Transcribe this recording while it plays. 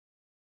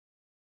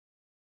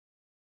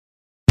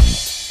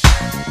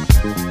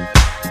Hello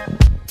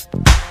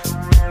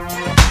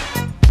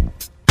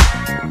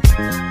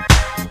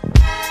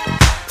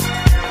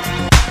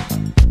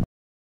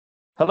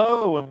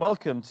and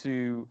welcome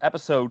to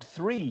episode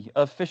 3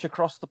 of Fish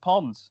Across the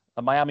Pond,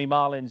 a Miami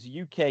Marlins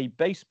UK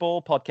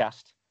baseball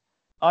podcast.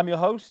 I'm your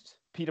host,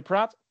 Peter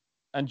Pratt,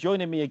 and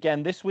joining me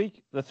again this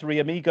week, the three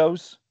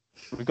amigos.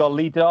 We've got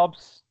Lee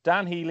Dobbs,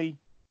 Dan Healy,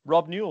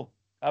 Rob Newell.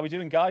 How are we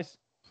doing, guys?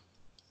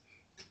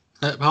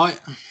 Hi,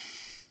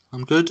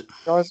 I'm good.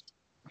 Guys,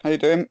 how you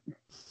doing?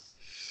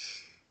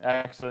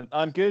 Excellent.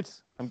 I'm good.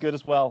 I'm good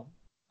as well.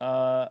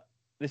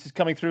 This is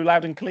coming through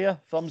loud and clear.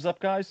 Thumbs up,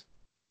 guys.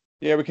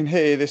 Yeah, we can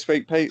hear you this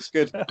week, Pete. It's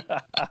good.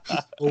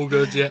 All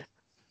good, yeah.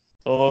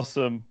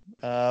 Awesome.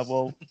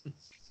 Well,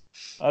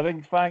 I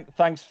think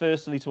thanks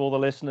firstly to all the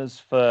listeners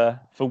for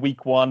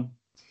week one.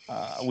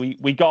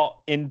 We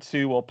got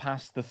into or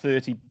past the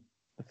 30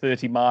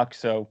 mark.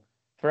 So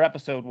for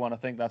episode 1, I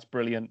think that's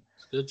brilliant.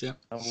 Good, yeah.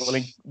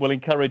 We'll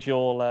encourage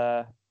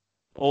all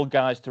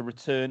guys to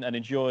return and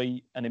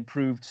enjoy an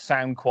improved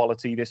sound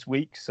quality this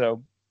week.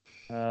 So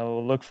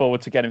we'll look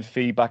forward to getting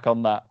feedback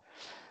on that.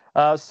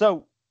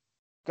 So,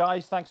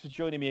 guys, thanks for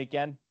joining me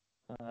again.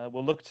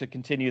 We'll look to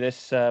continue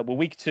this. We're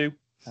week 2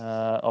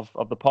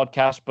 of the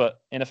podcast,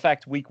 but in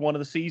effect, week 1 of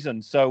the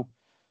season. So,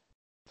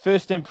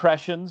 first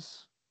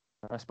impressions,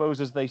 I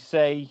suppose, as they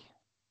say,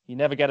 you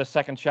never get a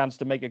second chance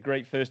to make a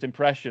great first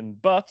impression.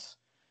 But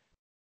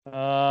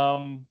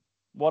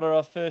what are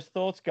our first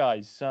thoughts,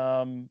 guys?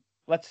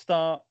 Let's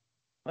start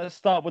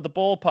with the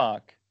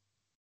ballpark.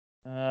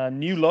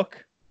 New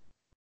look.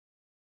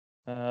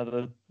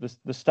 The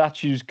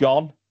statue's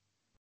gone.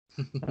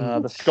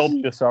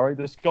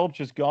 The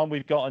sculpture's gone.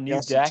 We've got a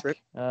new deck.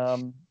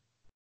 What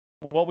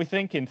are we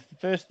thinking?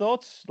 First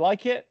thoughts?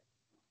 Like it?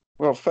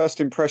 Well, first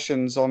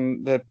impressions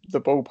on the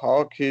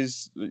ballpark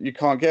is you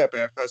can't get a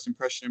better first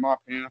impression, in my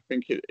opinion. I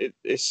think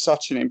it's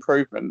such an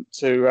improvement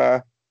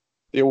to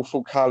the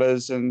awful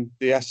colours and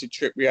the acid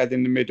trip we had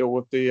in the middle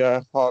of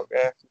the park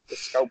there, the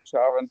sculpture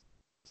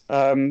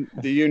and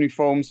the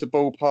uniforms, the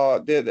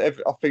ballpark. I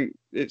think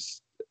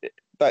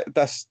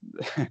that's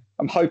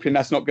I'm hoping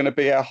that's not going to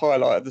be our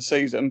highlight of the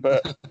season,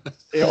 but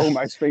it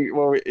almost think,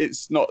 well,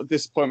 it's not a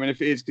disappointment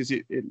if it is, because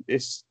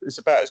it's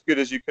about as good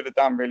as you could have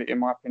done, really, in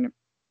my opinion.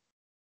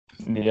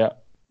 Yeah,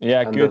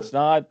 and good.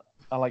 I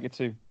like it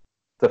too.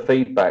 The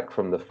feedback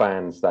from the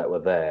fans that were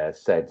there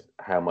said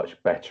how much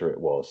better it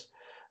was,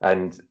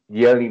 and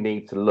you only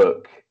need to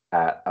look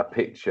at a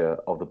picture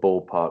of the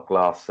ballpark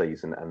last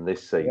season and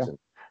this season,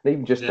 and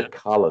even just the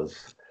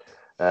colours.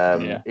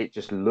 It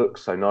just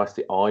looks so nice.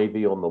 The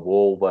ivy on the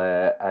wall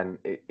there, and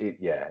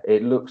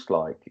it looks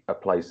like a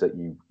place that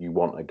you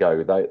want to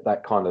go.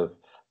 That kind of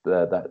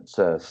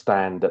that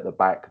stand at the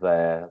back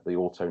there, the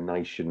Auto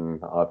Nation.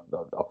 I've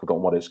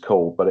forgotten what it's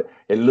called, but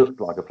it looked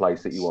like a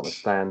place that you want to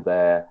stand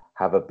there,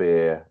 have a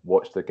beer,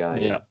 watch the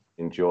game,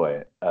 enjoy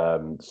it.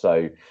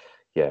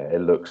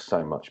 It looks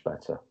so much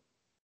better.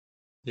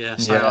 Yeah.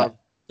 So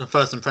the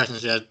first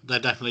impressions, they're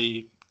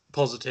definitely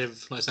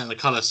positive. Like saying, the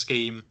colour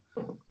scheme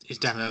is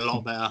definitely a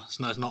lot better. It's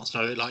not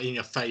so like in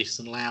your face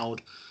and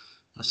loud.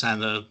 I'm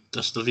saying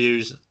just the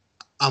views,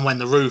 and when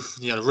the roof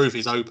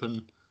is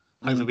open.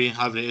 Hopefully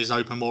it is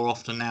open more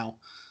often now.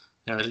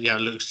 It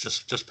looks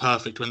just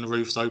perfect when the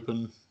roof's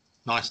open.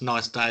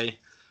 Nice day.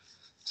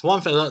 So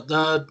one thing,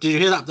 did you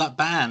hear that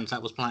band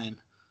that was playing?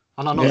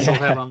 I'm not sure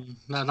if everyone.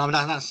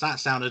 That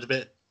sounded a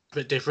bit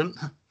different.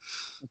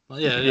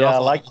 But I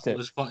liked it. It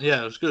was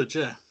good.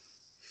 Yeah.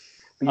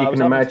 But you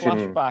can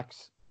imagine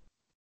flashbacks.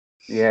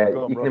 Yeah,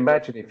 you can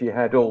imagine if you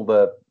had all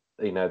the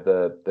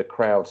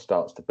crowd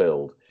starts to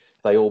build,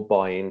 they all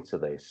buy into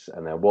this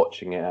and they're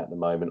watching it at the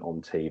moment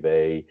on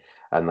TV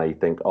and they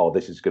think, oh,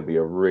 this is going to be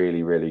a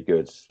really, really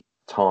good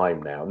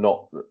time now.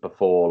 Not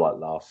before like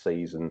last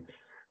season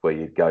where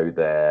you'd go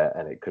there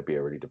and it could be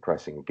a really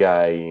depressing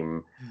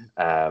game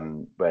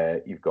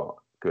where you've got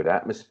good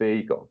atmosphere,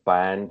 you've got a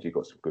band, you've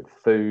got some good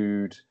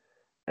food.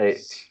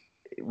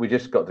 We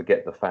just got to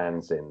get the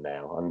fans in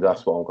now, and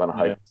that's what I'm going to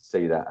hope to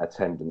see, that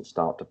attendance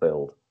start to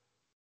build.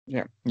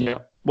 Yeah.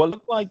 Well,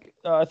 look like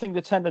I think the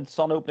attendance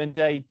on opening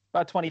day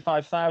about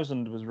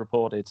 25,000 was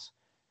reported.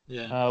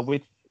 Yeah.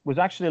 Which was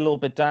actually a little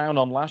bit down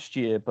on last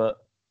year,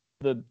 but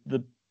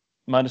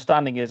my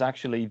understanding is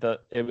actually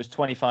that it was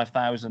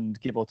 25,000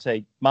 give or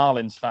take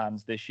Marlins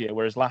fans this year,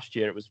 whereas last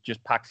year it was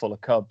just packed full of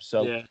Cubs.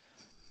 So,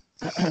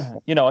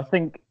 I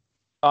think.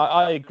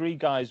 I agree,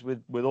 guys,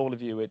 with all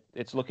of you.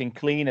 It's looking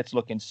clean. It's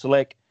looking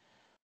slick.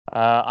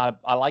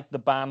 I like the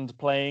band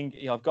playing.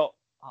 I've got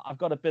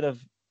a bit of.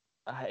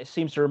 It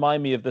seems to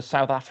remind me of the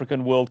South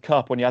African World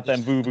Cup when you had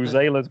them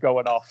vuvuzelas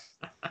going off.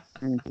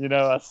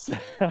 It's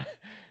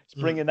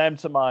bringing them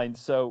to mind.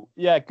 So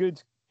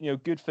good.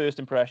 Good first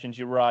impressions.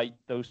 You're right.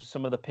 Those are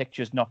some of the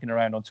pictures knocking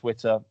around on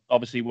Twitter.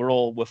 Obviously,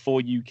 we're 4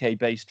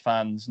 UK-based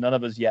fans. None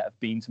of us yet have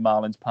been to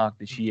Marlins Park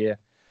this year,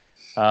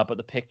 but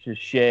the pictures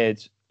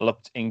shared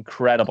looked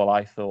incredible.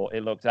 I thought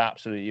it looked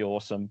absolutely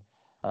awesome.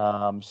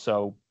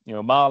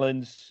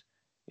 Marlins,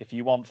 if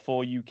you want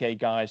 4 UK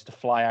guys to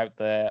fly out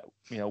there,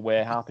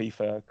 we're happy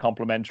for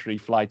complimentary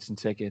flights and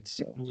tickets.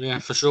 So. Yeah,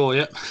 for sure.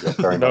 Yep.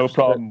 Yeah, no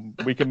problem.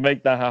 We can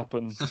make that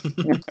happen.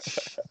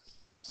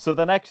 So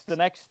the next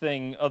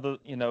thing,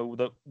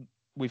 that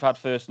we've had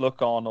first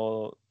look on,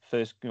 or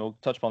first,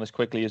 touch upon this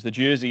quickly, is the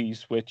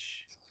jerseys,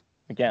 which,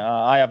 again,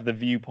 I have the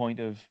viewpoint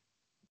of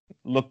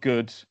look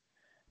good,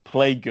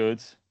 play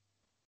good.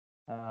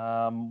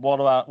 What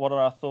are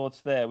our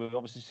thoughts there? We've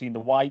obviously seen the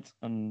white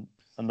and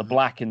the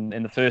black in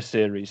the first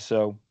series.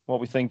 So what are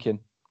we thinking?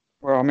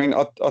 Well, I mean,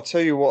 I'll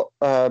tell you what,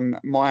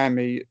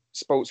 Miami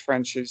sports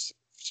franchises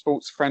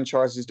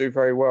do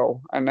very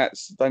well, and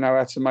that's they know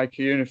how to make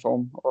a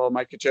uniform or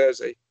make a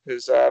jersey,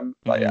 because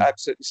they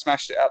absolutely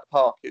smashed it out the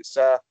park. It's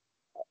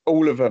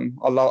all of them.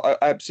 I love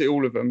absolutely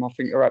all of them. I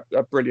think are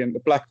brilliant. The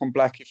black on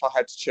black, if I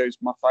had to choose,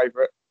 my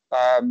favourite.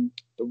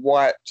 The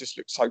white just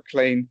looks so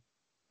clean.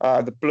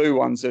 The blue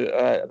ones,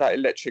 that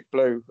electric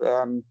blue.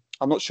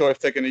 I'm not sure if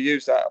they're going to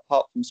use that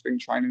apart from spring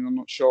training. I'm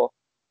not sure,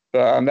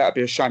 but that'd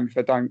be a shame if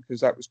they don't, because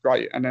that was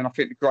great. And then I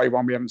think the grey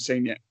one we haven't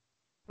seen yet.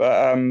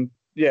 But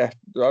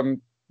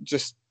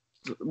just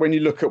when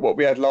you look at what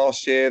we had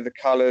last year, the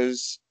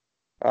colours,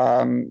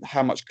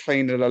 how much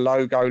cleaner the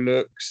logo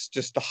looks,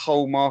 just the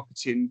whole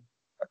marketing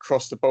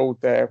across the board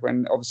there.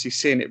 When obviously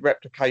seeing it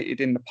replicated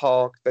in the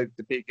park, the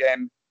big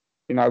M,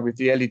 with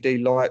the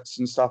LED lights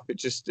and stuff,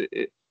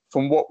 it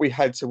from what we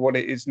had to what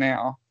it is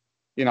now,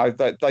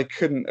 they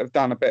couldn't have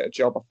done a better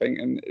job, I think.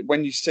 And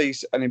when you see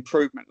an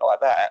improvement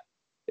like that,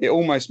 it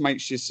almost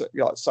makes you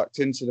sucked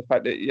into the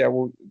fact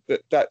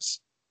that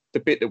that's the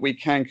bit that we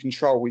can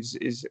control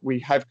is we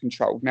have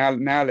controlled.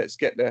 Now let's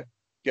get the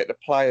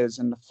players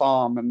and the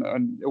farm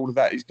and all of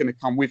that is going to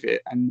come with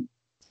it. And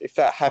if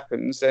that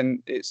happens,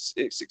 then it's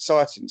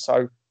exciting.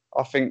 So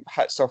I think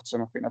hats off to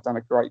them. I think they've done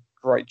a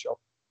great job.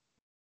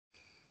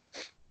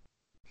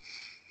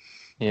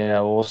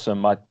 Yeah,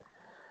 awesome.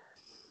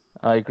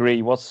 I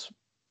agree. What's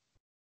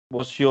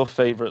your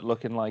favourite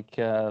looking like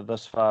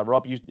thus far,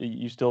 Rob?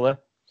 You still there?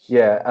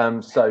 Yeah.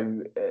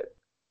 So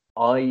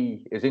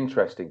it's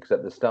interesting because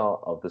at the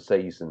start of the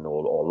season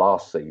or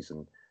last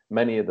season,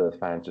 many of the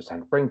fans were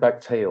saying, "Bring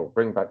back teal,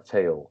 bring back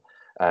teal,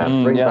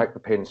 bring back the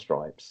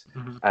pinstripes,"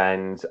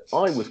 and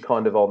I was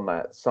kind of on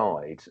that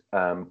side.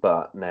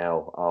 But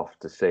now,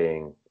 after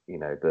seeing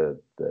the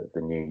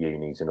new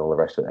unis and all the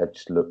rest of it, they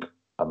just look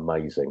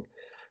amazing.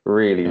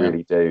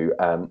 Really do.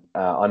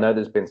 I know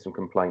there's been some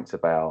complaints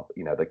about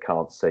they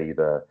can't see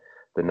the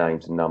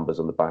names and numbers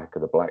on the back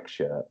of the black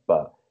shirt,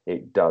 but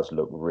it does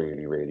look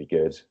really, really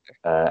good.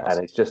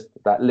 And it's just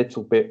that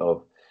little bit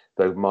of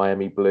the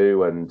Miami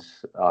blue, and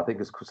I think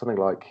there's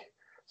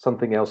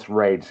something else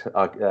red,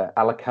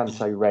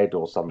 Alicante red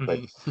or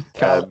something.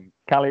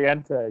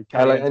 Caliente.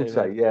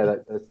 Yeah,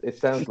 it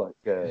sounds like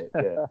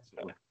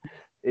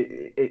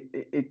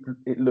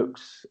It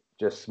looks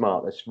just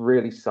smart. It's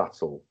really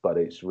subtle, but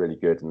it's really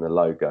good. And the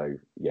logo,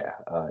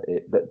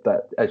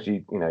 as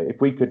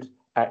if we could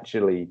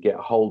actually get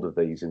hold of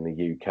these in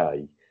the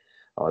UK,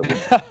 I would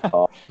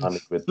start running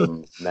with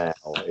them now.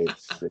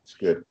 It's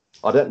good.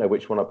 I don't know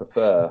which one I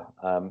prefer.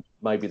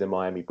 Maybe the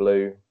Miami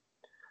blue.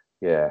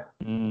 Yeah,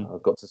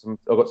 I've got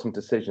some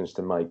decisions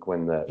to make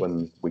when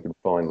we can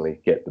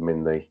finally get them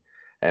in the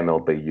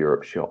MLB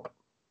Europe shop.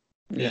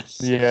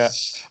 Yes. Yeah.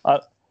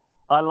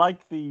 I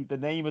like the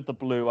name of the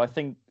blue. I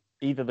think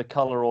either the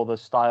color or the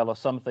style or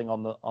something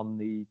on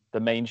the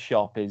main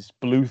shop is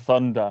Blue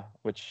Thunder,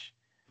 which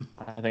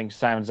I think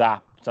sounds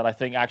apt. And I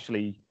think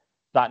actually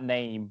that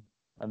name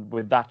and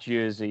with that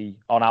jersey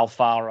on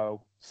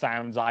Alfaro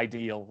sounds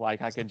ideal.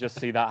 Like I can just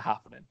see that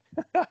happening.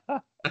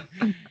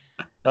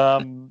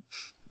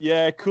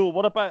 Yeah, cool.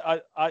 What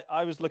about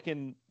I was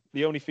looking.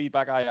 The only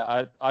feedback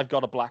I've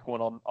got a black one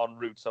on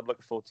route, so I'm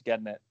looking forward to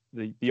getting it.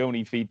 The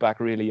only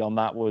feedback really on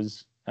that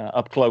was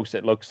up close.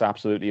 It looks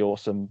absolutely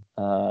awesome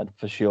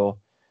for sure.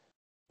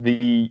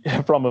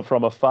 From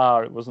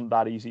afar, it wasn't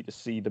that easy to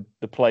see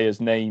the players'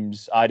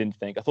 names. I didn't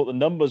think. I thought the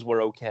numbers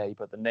were okay,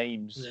 but the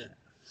names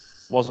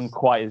wasn't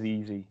quite as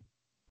easy.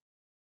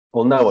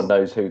 Well, no one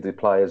knows who the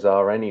players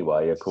are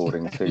anyway,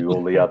 according to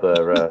all the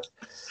other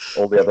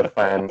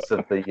fans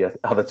of the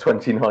other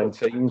 29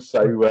 teams.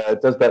 So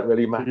does that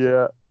really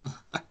matter?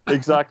 Yeah,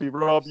 exactly,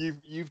 Rob.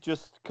 You've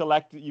just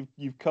collected.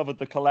 You've covered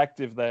the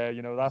collective there.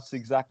 That's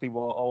exactly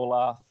what all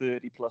our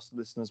 30+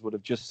 listeners would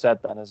have just said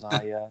then as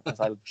I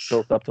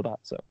built up to that.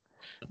 So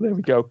there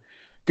we go.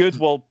 Good.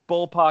 Well,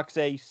 Ballpark's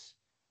ace,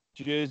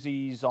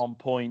 jerseys on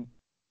point.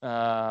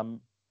 From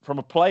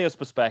a player's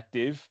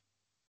perspective,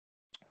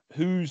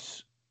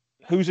 who's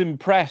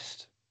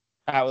impressed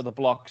out of the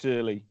blocks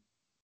early?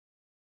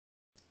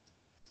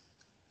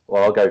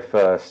 Well, I'll go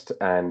first,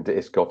 and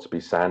it's got to be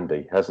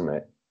Sandy, hasn't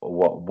it?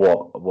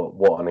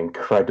 What an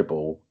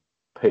incredible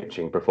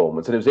pitching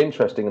performance! And it was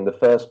interesting in the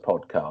first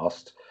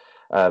podcast.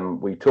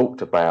 We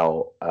talked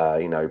about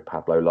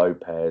Pablo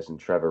Lopez and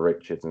Trevor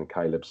Richards and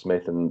Caleb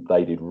Smith, and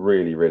they did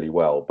really, really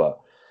well. But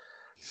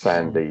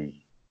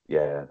Sandy,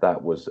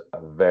 that was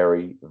a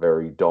very,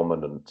 very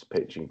dominant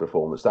pitching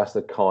performance. That's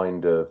the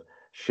kind of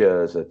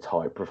Scherzer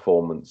type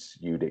performance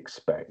you'd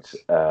expect.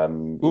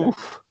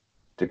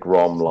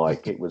 DeGrom,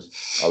 like, it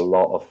was a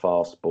lot of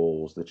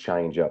fastballs, the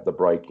change up, the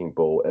breaking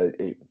ball.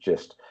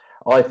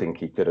 I think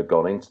he could have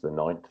gone into the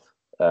ninth.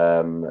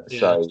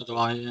 So do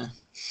I,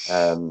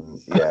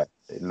 yeah.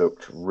 It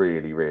looked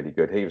really, really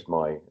good. He was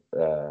my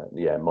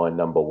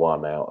number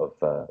one out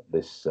of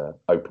this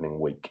opening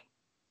week.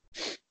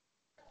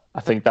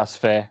 I think that's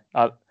fair.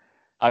 I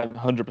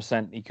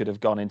 100% he could have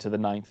gone into the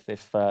ninth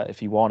if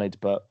he wanted,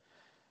 but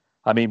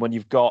I mean, when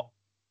you've got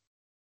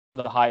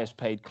the highest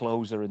paid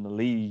closer in the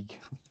league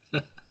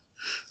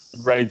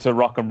ready to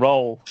rock and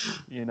roll,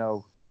 you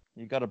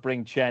got to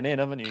bring Chen in,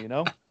 haven't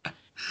you?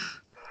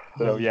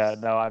 So yeah,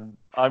 no,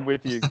 I'm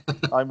with you.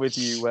 I'm with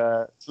you,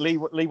 Lee.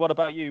 What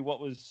about you? What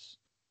was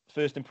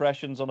first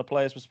impressions on a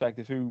player's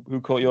perspective? Who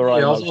caught your eye?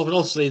 Yeah,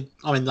 obviously,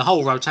 I mean, the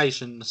whole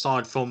rotation,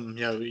 aside from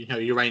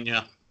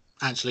Urania,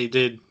 actually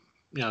did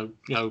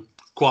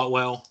quite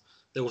well.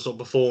 They all sort of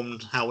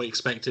performed how we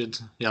expected.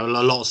 A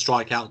lot of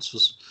strikeouts,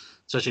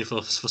 especially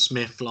for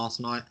Smith last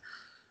night,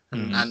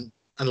 and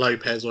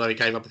Lopez, although he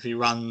gave up a few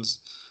runs.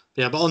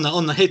 Yeah, but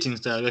on the hitting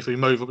side, if we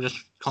move, we'll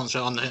just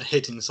concentrate on the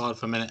hitting side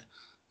for a minute.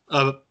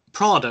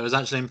 Prado has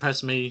actually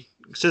impressed me,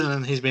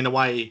 considering he's been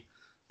away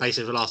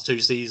basically for the last 2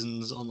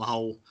 seasons on the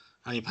whole,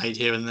 and he played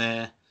here and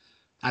there,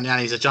 and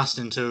he's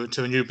adjusting to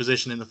a new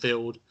position in the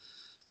field.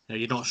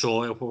 You're not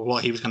sure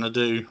what he was going to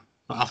do,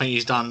 but I think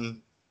he's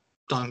done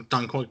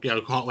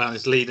quite well.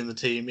 He's leading the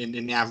team in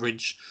the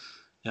average,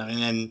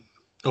 and then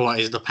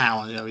is the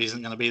power.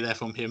 Isn't going to be there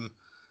from him,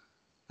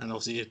 and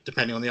obviously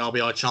depending on the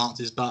RBI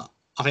chances. But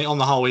I think on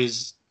the whole,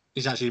 he's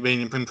actually been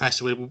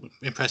impressed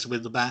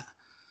with the bat.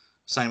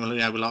 Same with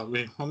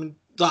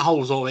that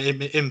whole sort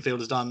of infield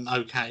has done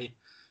okay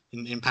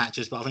in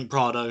patches, but I think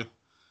Prado,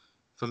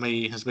 for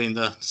me, has been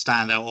the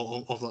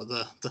standout of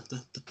the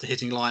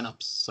hitting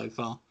lineups so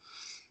far.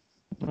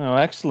 Oh,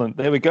 excellent!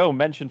 There we go.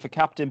 Mention for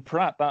Captain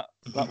Pratt. That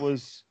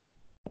was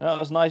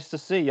nice to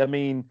see. I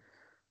mean,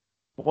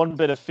 one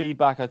bit of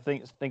feedback I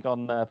think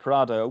on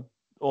Prado.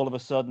 All of a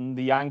sudden,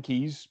 the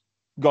Yankees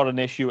got an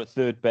issue at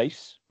third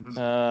base.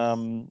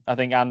 I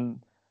think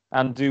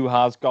Andu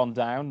has gone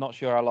down. Not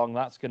sure how long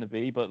that's going to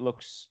be, but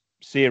looks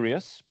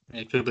serious.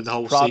 It could be the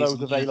whole Prado's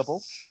season.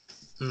 Available.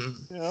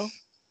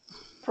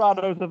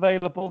 Prado's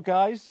available,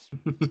 guys.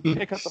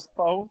 Pick up the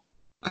phone.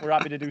 We're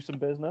happy to do some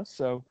business.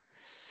 So.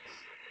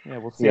 Yeah,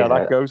 we'll see how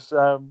that goes.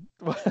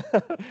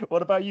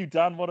 What about you,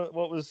 Dan? What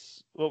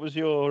was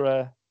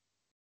your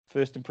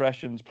first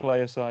impressions,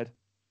 player side?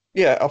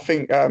 Yeah, I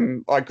think I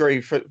agree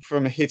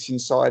from a hitting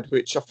side,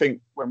 which I think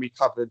when we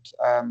covered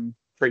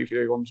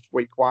preview on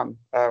week 1,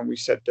 we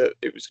said that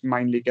it was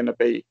mainly going to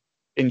be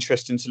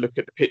interesting to look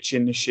at the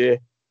pitching this year.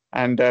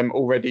 And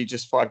already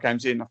just 5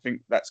 games in, I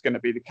think that's going to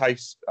be the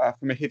case.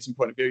 From a hitting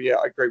point of view, yeah,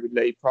 I agree with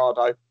Lee.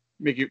 Prado,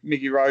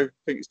 Miggy Rowe, I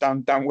think it's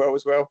done well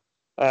as well.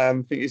 I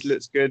think it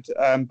looks good.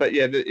 But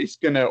yeah, it's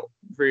going to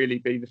really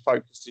be the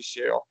focus this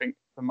year. I think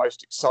the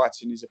most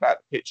exciting is about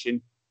the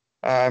pitching.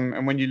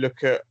 And when you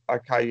look at,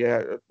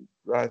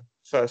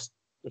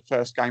 the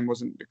first game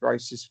wasn't the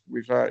greatest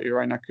with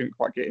Urena. Couldn't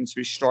quite get into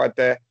his stride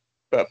there.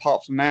 But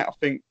apart from that, I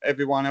think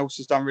everyone else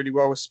has done really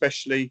well,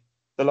 especially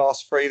the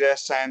last 3 there,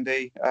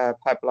 Sandy,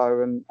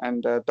 Pablo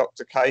and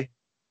Dr. K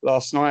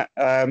last night.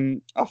 I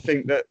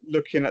think that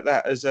looking at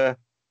that as a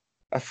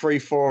 3,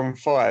 4 and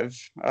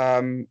 5,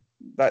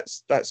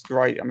 that's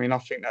great. I mean, I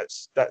think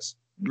that's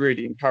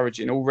really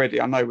encouraging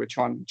already. I know we're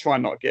trying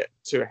not to get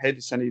too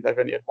ahead. They've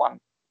only had 1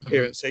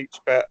 appearance each,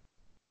 but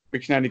we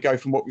can only go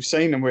from what we've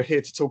seen, and we're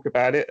here to talk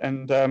about it.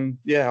 And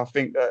I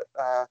think that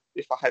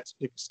if I had to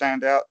pick a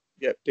standout,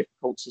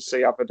 difficult to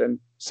see other than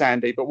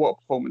Sandy. But what a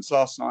performance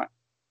last night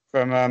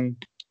from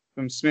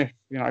Smith.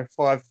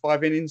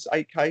 5 innings,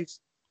 8 Ks.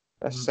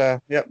 That's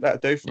that'll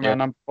do from our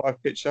number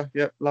 5 pitcher.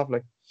 Yep,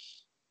 lovely.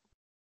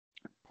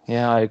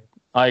 Yeah,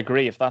 I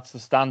agree. If that's the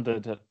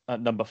standard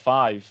at number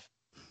 5,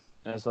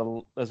 there's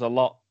a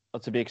lot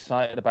to be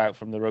excited about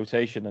from the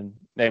rotation. And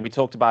we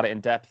talked about it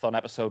in depth on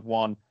episode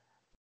 1.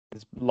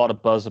 There's a lot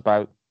of buzz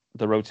about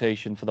the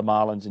rotation for the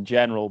Marlins in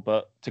general,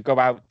 but to go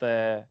out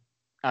there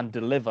and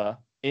deliver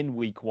in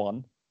week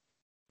 1,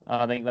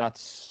 I think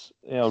that's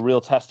a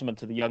real testament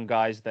to the young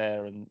guys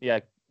there. And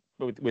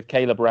with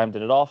Caleb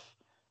rounding it off,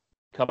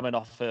 coming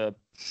off a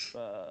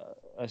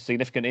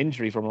significant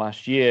injury from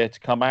last year, to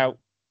come out,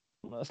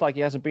 it's like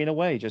he hasn't been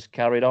away, just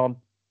carried on.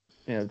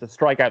 The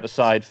strike out the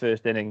side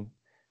first inning,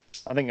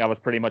 I think that was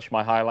pretty much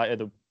my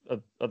highlight of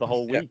the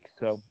whole week.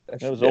 So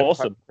it was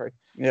awesome.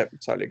 Yeah,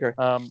 totally agree.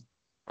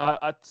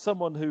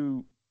 Someone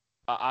who,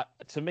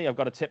 to me, I've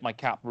got to tip my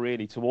cap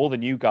really to all the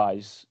new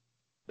guys,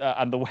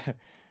 and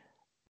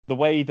the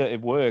way that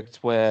it worked,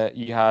 where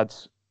you had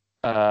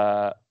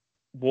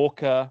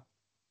Walker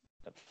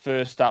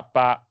first at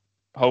bat,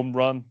 home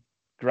run,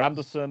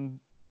 Granderson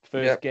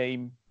first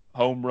game,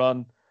 home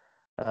run.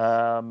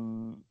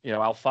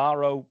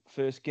 Alfaro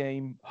first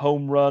game,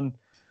 home run.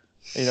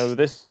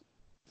 This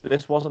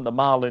wasn't the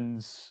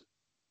Marlins.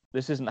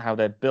 This isn't how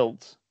they're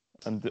built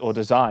or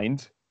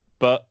designed,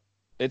 but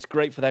it's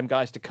great for them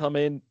guys to come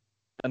in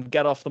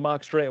get off the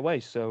mark straight away.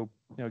 So,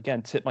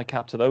 again, tip my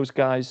cap to those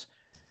guys.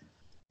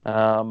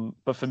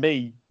 But for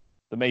me,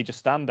 the major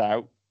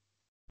standout,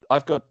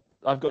 I've got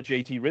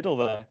JT Riddle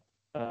there.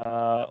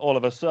 All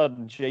of a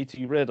sudden,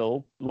 JT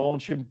Riddle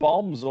launching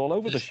bombs all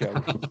over the show.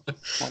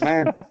 Oh,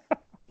 man.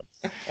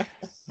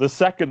 The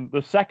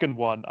second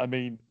one, I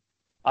mean,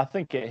 I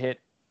think it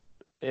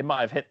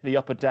might have hit the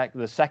upper deck,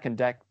 the second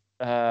deck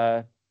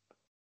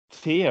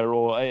tier,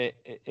 or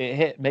it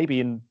hit maybe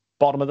in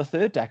bottom of the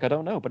third deck. I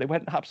don't know, but it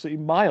went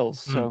absolutely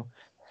miles. So,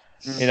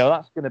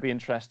 that's going to be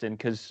interesting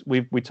because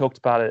we talked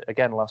about it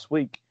again last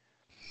week.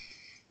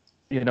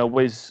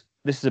 This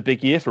is a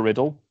big year for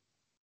Riddle.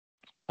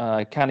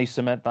 Can he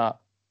cement that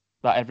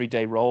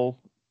everyday role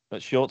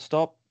at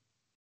shortstop?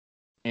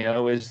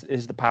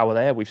 Is the power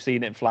there? We've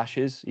seen it in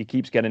flashes. He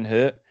keeps getting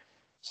hurt.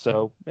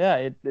 So,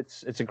 yeah,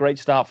 it's a great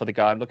start for the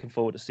guy. I'm looking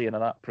forward to seeing how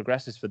that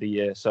progresses for the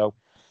year. So,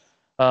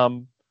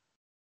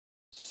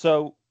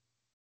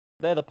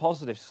 they're the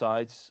positive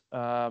sides.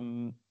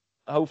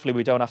 Hopefully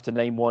we don't have to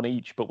name one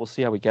each, but we'll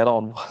see how we get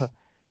on.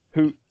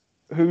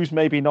 Who's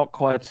maybe not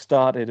quite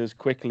started as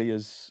quickly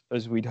as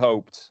we'd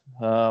hoped?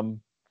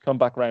 Come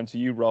back round to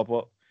you, Rob.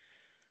 What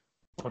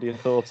are your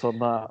thoughts on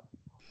that?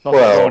 Not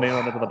throwing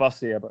anyone under the bus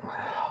here, but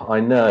I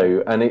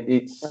know, and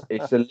it's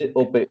a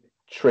little bit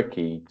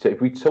tricky. So if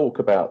we talk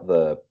about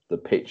the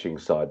pitching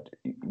side,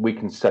 we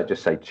can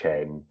just say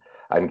Chen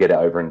and get it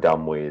over and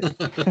done with.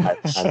 and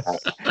that's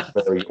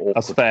very awkward.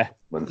 That's fair.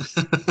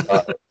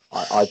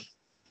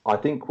 I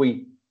think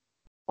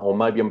or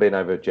maybe I'm being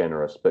over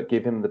generous, but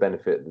give him the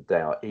benefit of the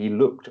doubt. He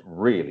looked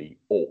really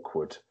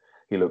awkward.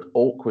 He looked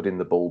awkward in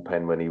the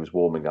bullpen when he was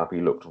warming up. He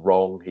looked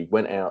wrong. He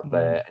went out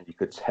there and you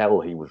could tell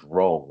he was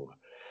wrong.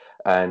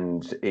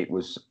 And it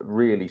was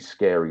really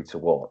scary to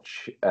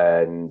watch.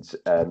 And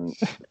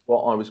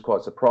what I was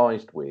quite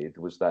surprised with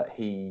was that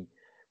he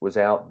was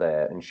out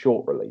there in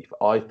short relief.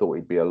 I thought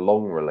he'd be a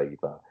long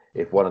reliever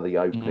if one of the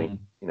opening,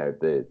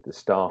 the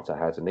starter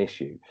has an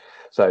issue.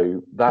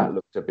 So that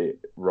looked a bit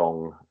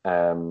wrong.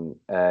 And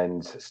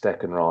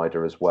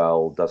Steckenrider as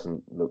well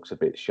looks a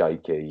bit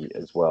shaky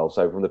as well.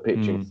 So from the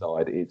pitching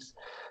side, it's,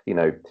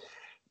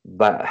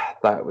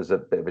 that was a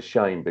bit of a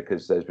shame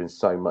because there's been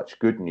so much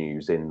good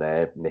news in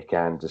there. Nick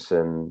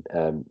Anderson,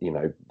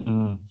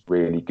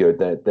 really good.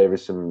 There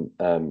is some,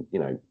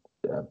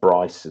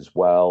 Bryce as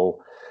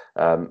well.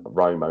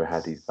 Romo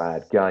had his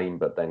bad game,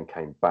 but then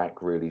came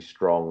back really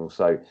strong.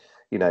 So,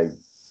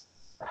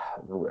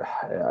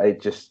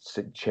 it just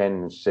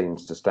Chen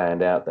seems to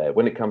stand out there.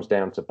 When it comes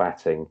down to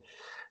batting,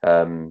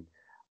 I'm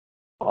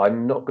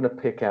not going to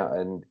pick out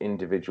an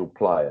individual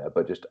player,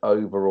 but just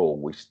overall,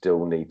 we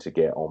still need to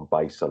get on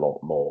base a lot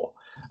more.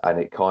 And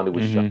it kind of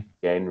was shown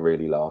again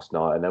really last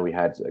night. I know we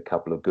had a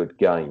couple of good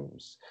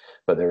games,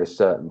 but there are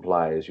certain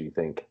players you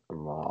think,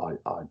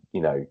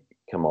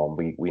 come on,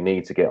 we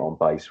need to get on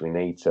base. We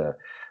need to,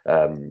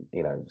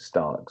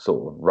 start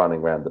sort of running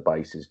around the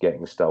bases,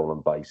 getting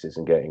stolen bases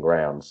and getting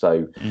round.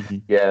 So,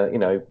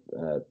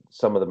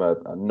 some of them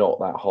are not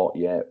that hot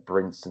yet.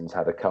 Brinson's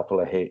had a couple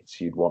of hits.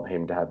 You'd want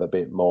him to have a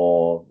bit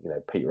more.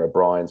 Peter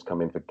O'Brien's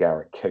come in for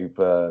Garrett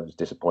Cooper. It was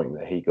disappointing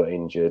that he got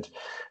injured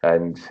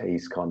and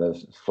he's kind of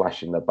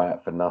flashing the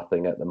bat for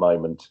nothing at the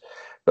moment.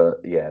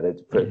 But yeah,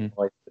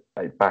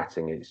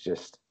 batting, it's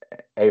just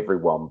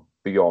everyone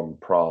beyond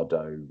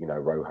Prado,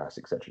 Rojas,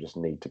 etc., just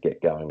need to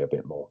get going a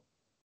bit more.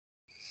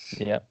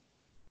 Yeah.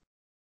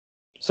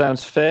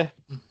 Sounds fair.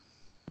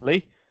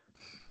 Lee?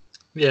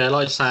 Yeah,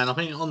 like you're saying, I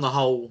think on the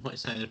whole, like you're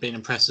saying, it's been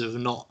impressive,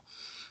 not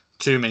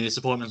too many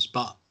disappointments,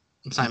 but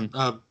I'm saying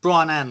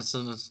Brian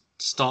Anderson has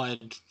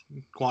started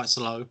quite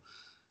slow.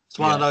 It's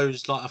one of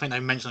those, like I think they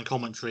mentioned in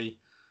commentary,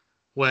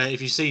 where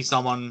if you see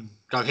someone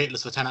go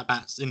hitless for 10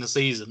 at-bats in the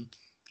season,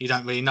 you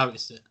don't really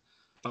notice it.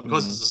 But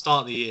because it's the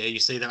start of the year, you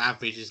see their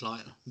average is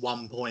like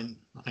 1 point.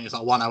 I think it's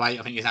like 108.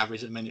 I think his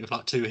average at the minute with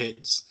like 2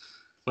 hits.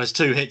 Whereas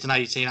 2 hits and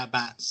 18 at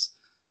bats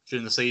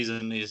during the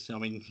season is,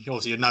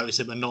 obviously you notice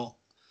it, but not.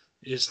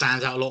 It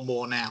stands out a lot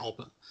more now.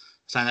 But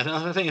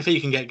I think if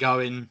he can get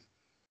going,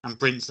 and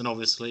Brinson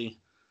obviously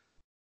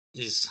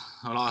is.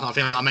 I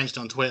think I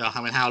mentioned on Twitter.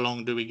 How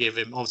long do we give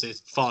him? Obviously,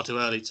 it's far too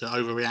early to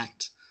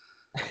overreact.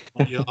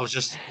 I was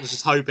just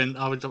hoping.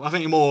 I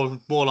think more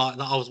like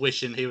that. I was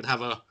wishing he would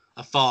have a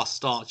fast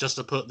start just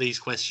to put these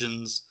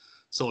questions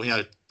sort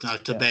of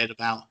to bed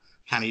about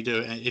can he do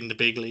it in the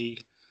big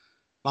league.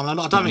 I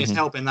don't think it's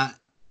helping that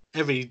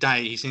every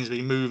day he seems to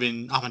be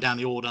moving up and down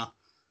the order. I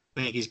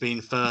think he's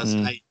been first,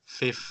 8th,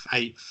 5th,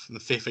 8th, and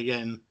 5th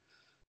again.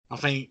 I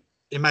think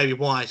it may be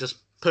wise just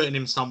putting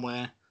him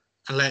somewhere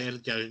and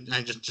letting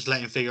and just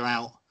let him figure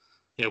out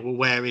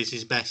where is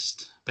his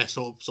best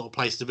sort of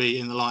place to be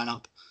in the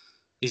lineup.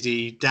 Is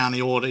he down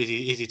the order? Is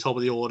he top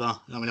of the order?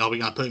 Are we going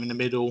to put him in the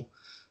middle?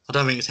 I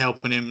don't think it's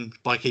helping him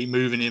by keep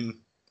moving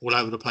him all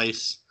over the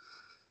place.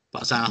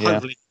 But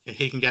hopefully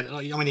he can get.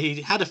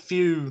 He had a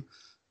few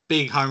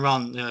big home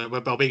runs,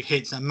 big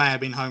hits that may have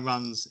been home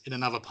runs in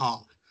another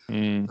park.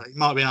 He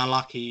might have been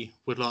unlucky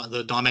with like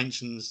the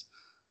dimensions.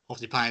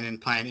 Obviously,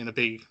 playing in a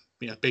big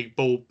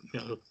ball,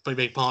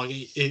 big park,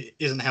 it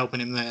isn't helping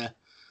him there.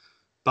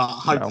 but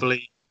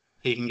hopefully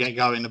he can get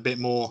going a bit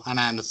more. And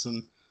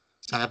Anderson,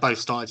 so they both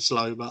started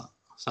slow,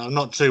 so I'm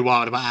not too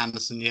worried about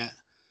Anderson yet.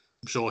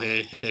 I'm sure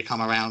he'll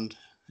come around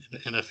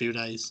in a few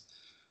days.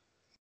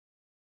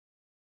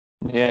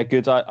 Yeah,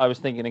 good. I was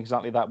thinking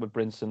exactly that with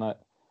Brinson.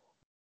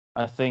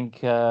 I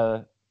think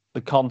the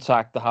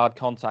hard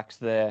contact's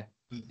there.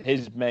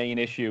 His main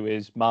issue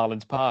is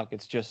Marlins Park.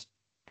 It's just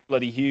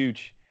bloody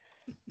huge.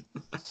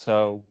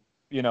 So,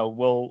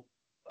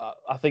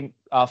 I think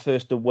our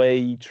first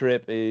away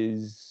trip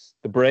is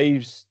the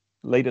Braves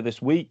later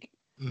this week.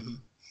 Mm-hmm.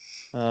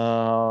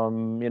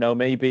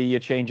 Maybe a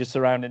change of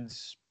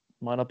surroundings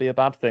might not be a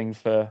bad thing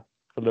for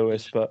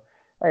Lewis, but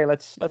hey,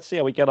 let's see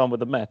how we get on with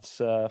the Mets.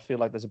 I feel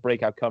like there's a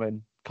breakout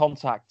coming.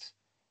 Contact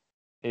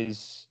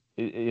is,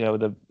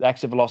 the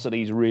exit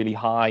velocity is really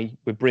high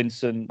with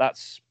Brinson.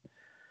 That's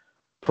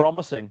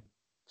promising.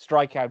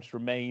 Strikeouts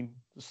remain.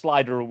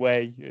 Slider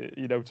away,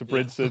 to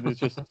Brinson. It's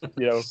just,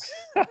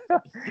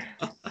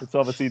 it's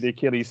obviously the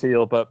Achilles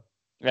heel. But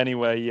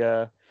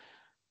anyway,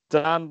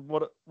 Dan,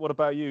 what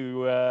about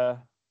you?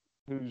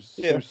 Who's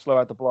slow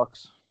out the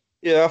blocks?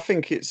 Yeah, I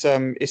think it's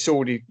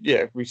already,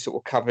 we sort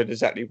of covered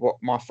exactly what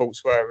my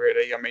thoughts were,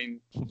 really. I mean,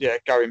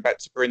 going back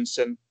to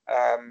Brinson,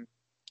 I'm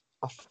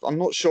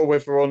not sure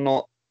whether or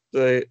not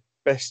the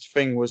best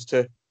thing was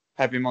to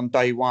have him on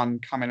day one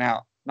coming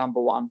out number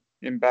one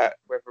in bat,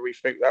 whether we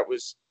think that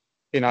was,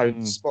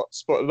 spot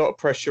a lot of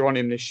pressure on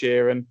him this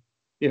year. And,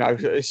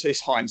 it's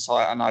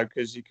hindsight, I know,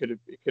 because he could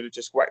have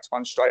just whacked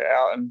one straight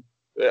out and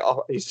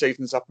his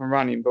season's up and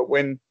running. But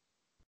when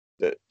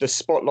the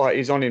spotlight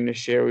is on him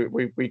this year,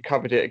 we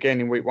covered it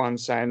again in week one,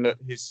 saying that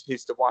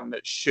he's the one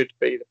that should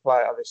be the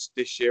player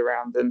this year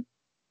round.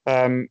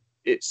 And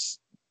it's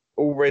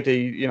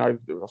already, I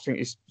think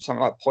it's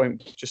something like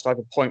just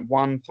over 0.1,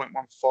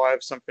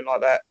 0.15, something like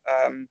that.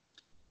 I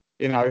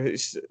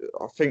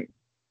think,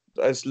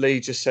 as Lee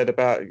just said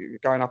about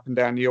going up and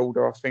down the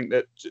order, I think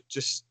that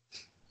just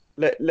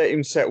let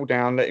him settle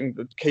down,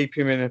 keep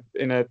him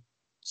in a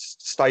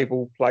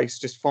stable place,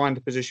 just find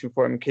a position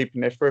for him and keep him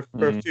there for a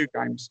few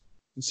games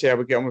and see how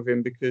we get on with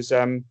him, because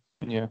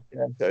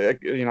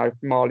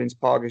Marlins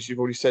Park, as you've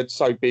already said,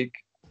 so big.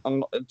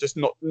 I'm just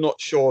not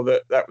sure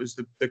that was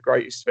the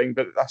greatest thing,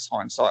 but that's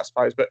hindsight, I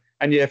suppose. But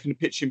from the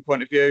pitching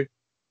point of view,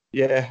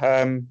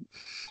 the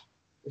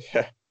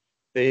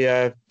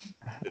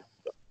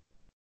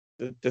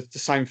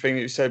same thing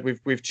that you said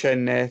with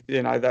Chen there.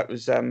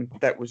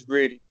 That was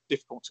really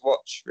difficult to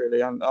watch, really,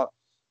 and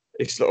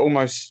it's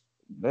almost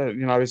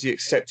has he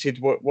accepted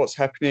what's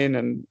happening?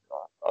 And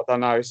I don't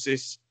know.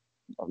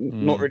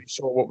 I'm not really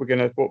sure what we're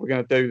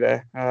gonna do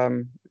there.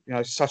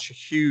 Such a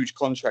huge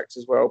contract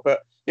as well,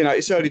 but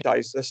it's early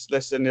days.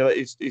 Less than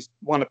it's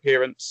one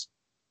appearance.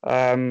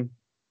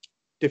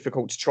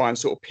 Difficult to try and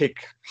sort of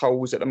pick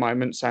holes at the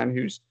moment, saying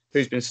who's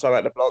been slow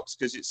out the blocks,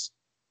 because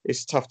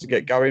it's tough to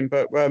get going.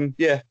 But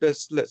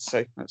let's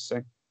see.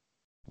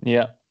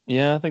 Yeah,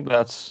 I think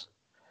that's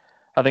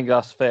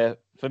fair.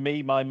 For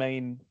me, my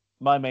main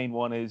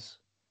one is,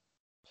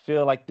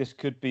 feel like this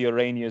could be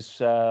Ureña's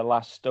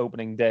last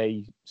opening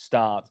day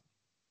start.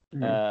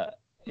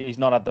 He's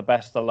not had the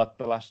best of luck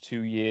the last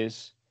 2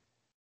 years.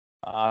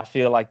 I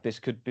feel like this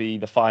could be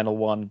the final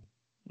one.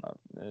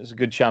 There's a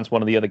good chance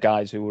one of the other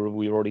guys we were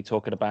already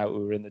talking about, who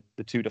were in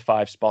the 2 to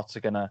 5 spots,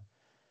 are gonna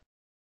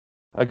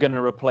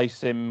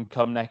replace him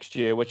come next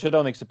year, which I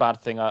don't think is a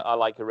bad thing. I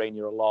like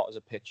Ureña a lot as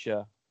a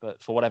pitcher,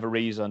 but for whatever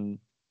reason,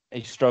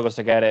 he struggles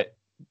to get it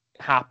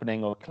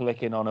happening or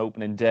clicking on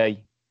opening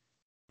day.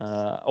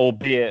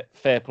 Albeit,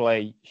 fair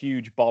play,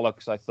 huge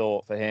bollocks, I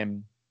thought, for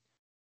him.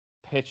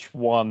 Pitch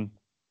one,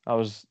 it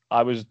was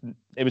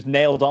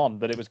nailed on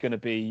that it was going to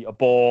be a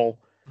ball,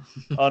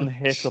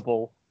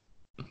 unhittable,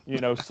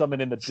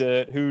 something in the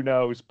dirt, who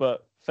knows,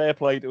 but fair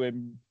play to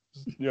him,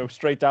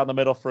 straight down the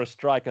middle for a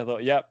strike. I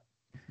thought, yep,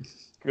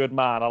 good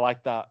man, I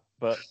like that.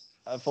 But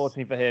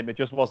unfortunately for him, it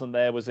just wasn't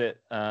there, was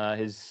it?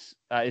 His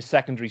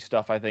secondary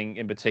stuff, I think,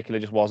 in particular,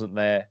 just wasn't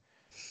there.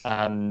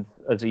 And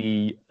as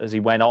he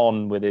went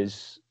on with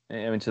his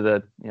into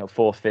the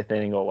fourth, fifth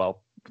inning,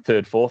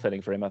 third, fourth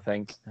inning for him, I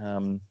think.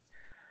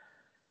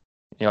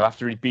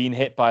 After he'd been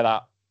hit by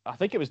that, I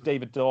think it was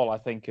David Dahl, I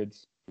think, had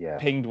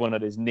pinged one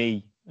at his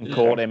knee and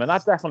caught him, and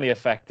that definitely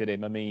affected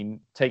him. I mean,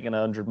 taking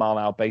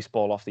 100-mile-an-hour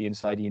baseball off the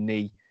inside of your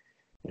knee,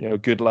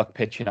 good luck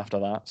pitching after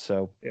that.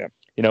 So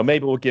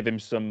maybe we'll give him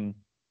some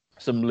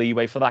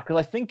leeway for that, because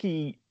I think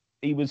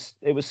it was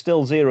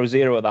still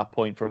 0-0 at that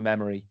point from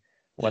memory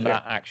when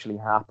that actually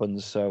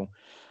happens. So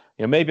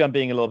maybe I'm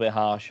being a little bit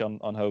harsh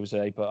on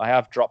Jose, but I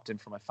have dropped him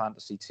from my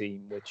fantasy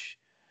team, which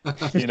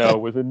was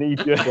a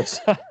knee-jerk.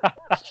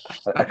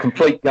 A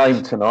complete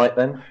game tonight,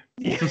 then.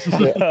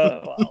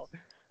 Well,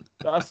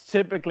 that's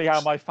typically how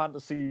my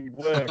fantasy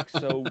works.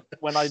 So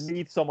when I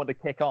need someone to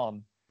kick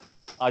on,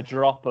 I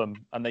drop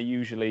them, and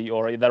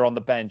they're on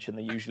the bench, and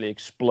they usually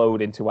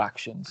explode into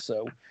action.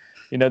 So,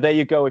 there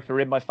you go. If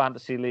you're in my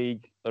fantasy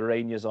league,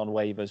 Ureña's on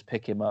waivers,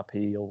 pick him up.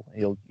 He'll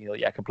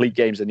complete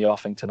games in the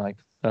offing tonight.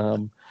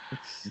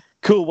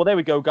 Cool. Well, there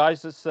we go,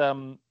 guys.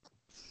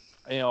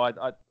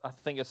 I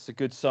think it's a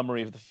good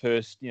summary of the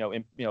first,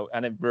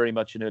 and very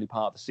much an early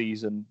part of the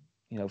season.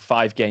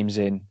 5 games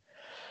in.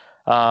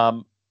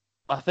 I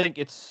think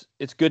it's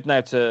good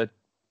now to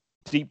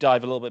deep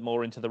dive a little bit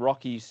more into the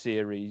Rockies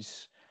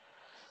series.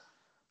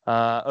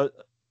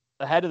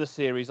 Ahead of the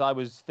series, I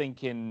was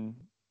thinking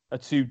a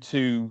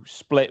 2-2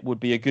 split would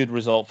be a good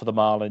result for the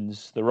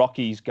Marlins. The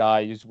Rockies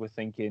guys were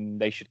thinking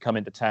they should come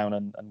into town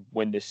and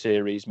win this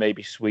series,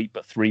 maybe sweep,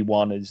 but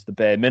 3-1 is the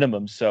bare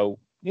minimum. So,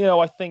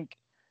 I think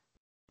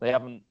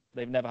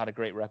they've never had a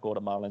great record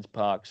at Marlins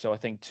Park. So I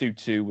think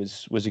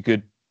 2-2 was a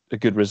good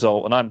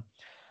result. And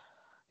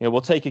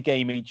we'll take a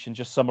game each and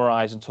just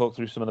summarize and talk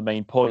through some of the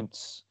main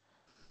points.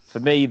 For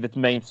me, the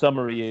main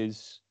summary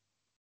is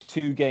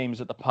 2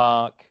 games at the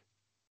park,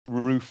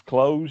 roof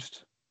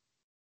closed,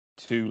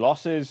 2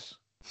 losses,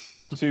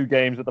 2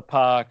 games at the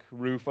park,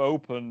 roof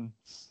open,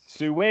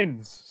 2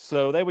 wins.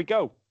 So there we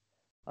go.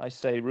 I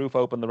say roof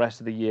open the rest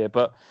of the year.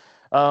 But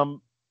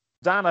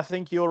Dan, I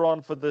think you're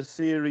on for the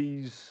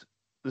series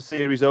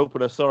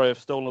opener. Sorry, I've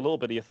stolen a little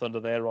bit of your thunder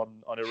there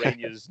on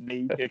Ureña's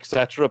knee,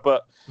 etc.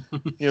 But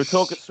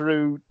talk us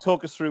through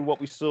what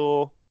we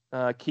saw,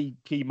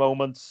 key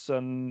moments,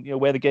 and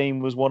where the game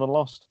was won and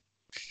lost.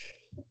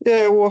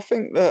 Yeah, well, I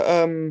think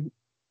that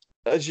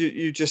as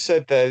you just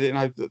said there,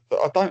 I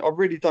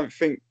really do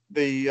think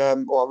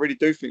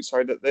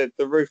that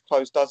the roof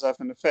close does have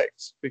an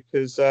effect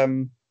because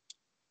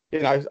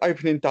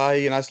opening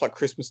day, it's like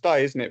Christmas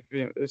Day, isn't it?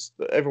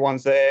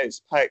 Everyone's there,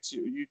 it's packed.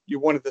 You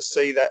wanted to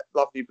see that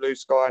lovely blue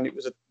sky, and it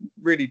was a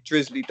really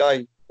drizzly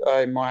day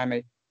in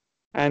Miami.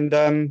 And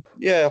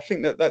I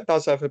think that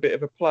does have a bit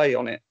of a play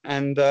on it.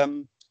 And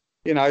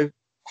as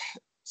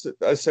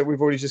I said,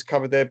 we've already just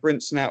covered there,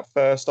 Brinson out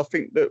first. I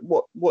think that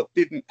what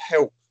didn't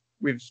help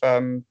with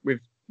the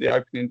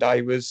opening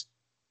day was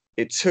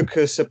it took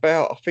us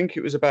about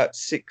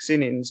 6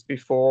 innings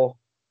before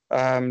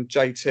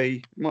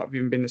JT, might have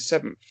even been the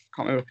 7th,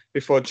 can't remember,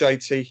 before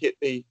JT hit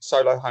the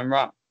solo home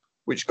run,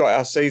 which got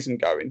our season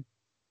going.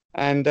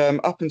 And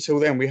up until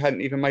then, we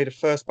hadn't even made a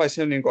first base,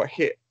 hadn't even got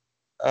hit.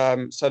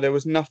 So there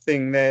was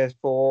nothing there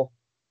for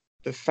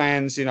the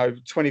fans,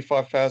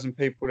 25,000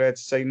 people there to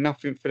see,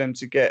 nothing for them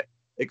to get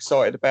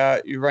excited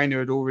about. Ureña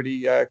had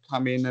already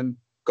come in and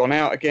gone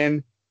out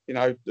again.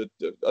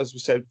 As we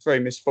said, very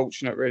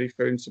misfortunate really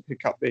for him to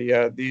pick up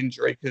the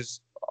injury,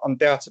 because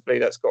undoubtedly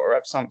that's got to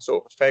have some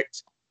sort of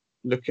effect.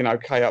 Looking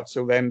okay up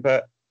till then,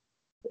 but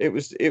it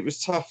was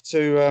tough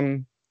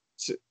to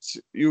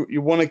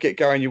you want to get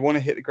going, you want to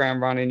hit the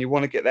ground running, you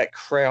want to get that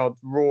crowd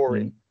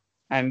roaring,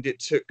 and it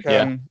took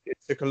a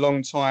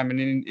long time, and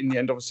in the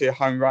end, obviously a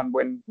home run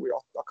when I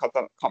can't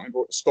remember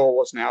what the score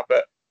was now,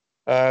 but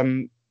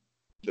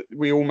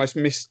we almost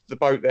missed the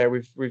boat there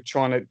with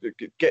trying to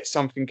get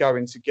something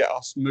going to get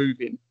us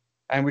moving,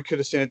 and we could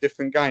have seen a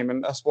different game,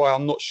 and that's why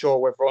I'm not sure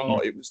whether or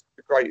not it was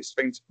the greatest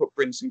thing to put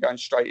Brinson going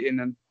straight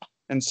in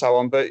and so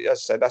on. But as I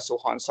said, that's all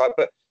hindsight.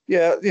 But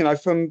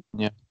from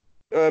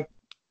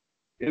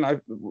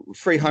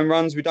 3 home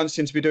runs, we don't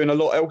seem to be doing a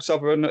lot else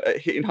other than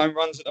hitting home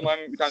runs at the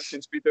moment. We don't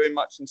seem to be doing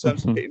much in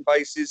terms of hitting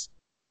bases.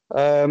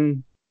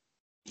 So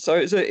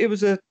it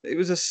was a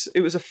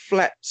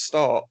flat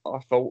start, I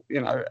thought,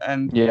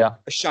 and a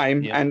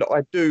shame. Yeah. And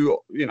I do,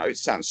 it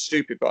sounds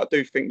stupid, but I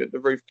do think that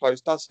the roof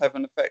close does have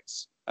an effect,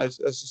 as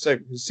I said,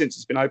 because since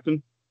it's been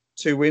open,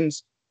 2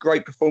 wins,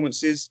 great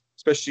performances,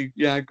 especially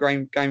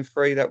game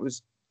 3, that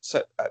was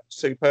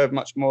superb,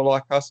 much more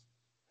like us,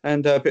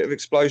 and a bit of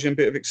explosion,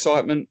 bit of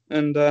excitement,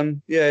 and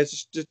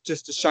it's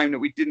just a shame that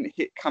we didn't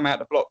come out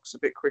the blocks a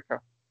bit quicker.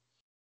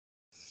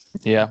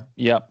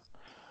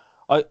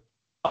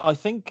 I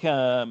think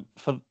I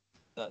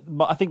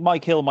think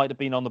Mike Hill might have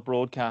been on the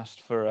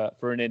broadcast for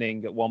an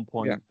inning at one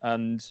point,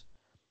 and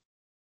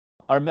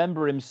I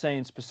remember him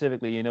saying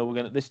specifically,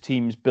 this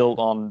team's built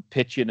on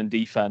pitching and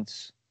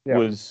defense.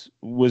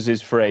 Was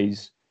his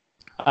phrase,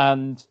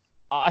 and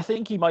I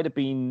think he might have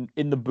been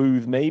in the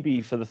booth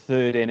maybe for the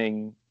 3rd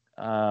inning,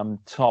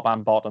 top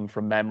and bottom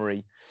from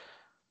memory,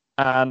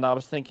 and I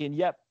was thinking,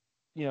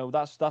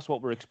 that's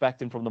what we're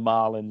expecting from the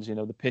Marlins.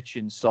 The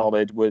pitching's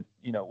solid. We're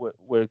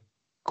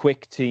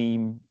quick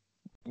team,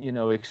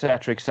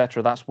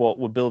 etc. That's what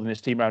we're building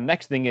this team around.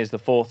 Next thing is the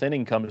 4th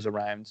inning comes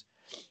around,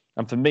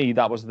 and for me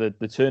that was the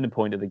turning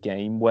point of the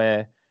game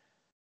where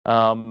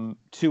 2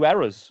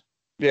 errors,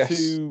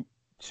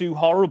 two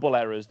horrible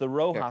errors. The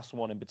Rojas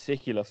one in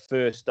particular,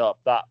 first up,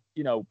 that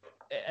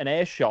an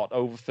air shot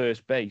over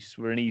first base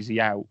were an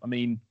easy out. I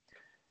mean,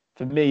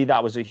 for me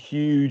that was a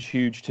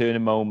huge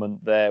turning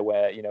moment there,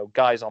 where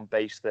guys on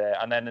base there,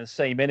 and then in the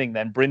same inning,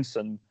 then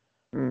Brinson.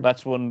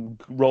 That's one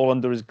roll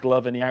under his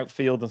glove in the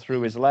outfield and through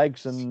his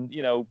legs, and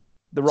the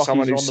Rockies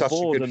someone who's are on the such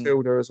board. A good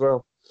fielder as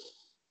well.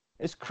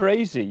 It's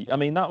crazy. I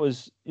mean, that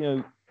was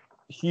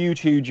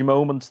huge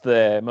moments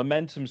there,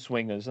 momentum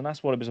swingers, and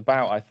that's what it was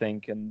about, I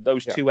think. And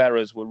those 2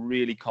 errors were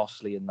really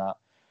costly in that.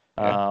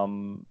 It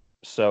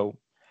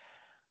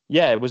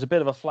was a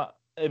bit of a flat.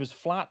 It was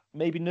flat,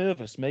 maybe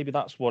nervous, maybe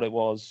that's what it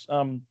was.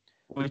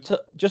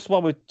 Just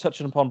while we're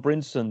touching upon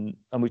Brinson,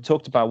 and we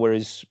talked about where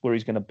he's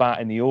going to bat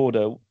in the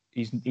order.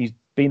 he's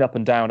been up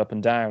and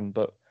down.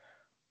 But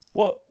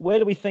where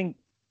do we think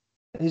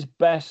his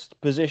best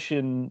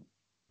position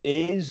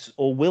is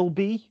or will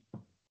be?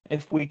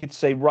 If we could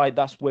say, right,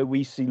 that's where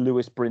we see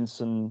Lewis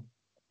Brinson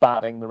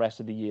batting the rest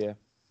of the year.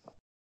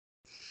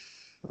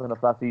 I don't know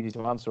if that's easy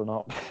to answer or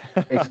not.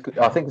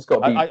 I think it's got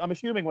to be. I'm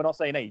assuming we're not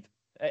saying 8.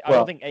 I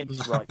don't think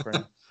 8's right for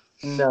him.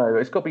 No,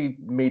 it's got to be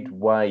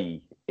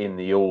midway in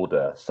the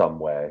order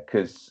somewhere,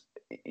 because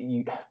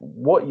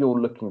what you're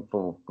looking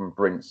for from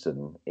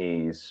Brinson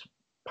is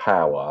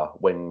power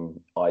when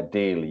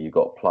ideally you've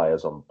got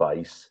players on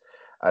base,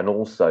 and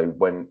also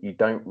when you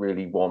don't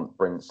really want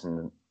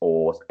Brinson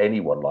or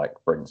anyone like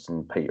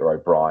Brinson, Peter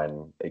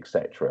O'Brien,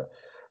 etc.,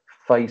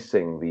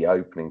 facing the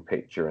opening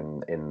pitcher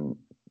in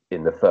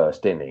the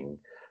first inning,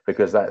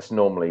 because that's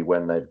normally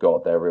when they've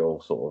got their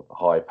real sort of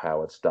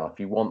high-powered stuff.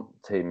 You want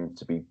him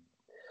to be,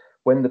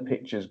 when the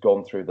pitcher's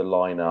gone through the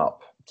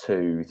lineup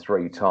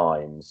 2-3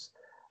 times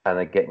and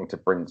they're getting to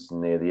Brinson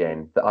near the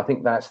end, I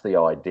think that's the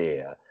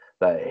idea,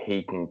 that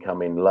he can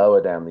come in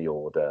lower down the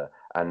order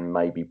and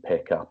maybe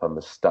pick up a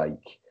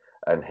mistake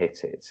and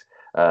hit it.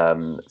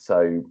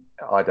 So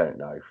I don't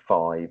know,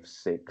 5,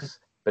 6,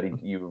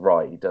 but you're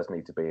right, he does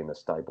need to be in a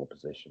stable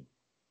position.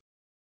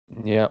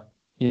 Yeah.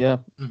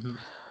 Mm-hmm.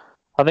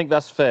 I think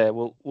that's fair.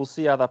 We'll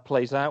see how that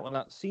plays out, and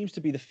that seems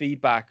to be the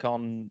feedback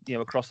on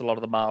across a lot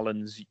of the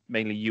Marlins,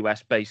 mainly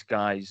US-based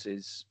guys,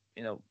 is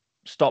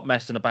stop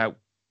messing about.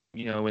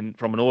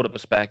 From an order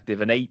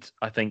perspective, an 8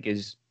 I think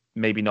is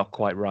maybe not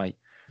quite right.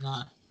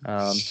 No.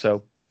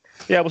 So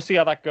yeah, we'll see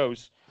how that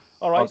goes.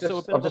 All right. I'll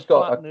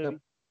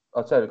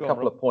say a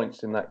couple of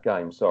points in that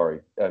game. Sorry,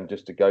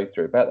 just to go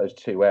through about those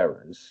 2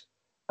 errors.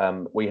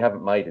 We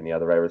haven't made any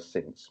other errors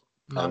since.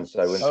 No. And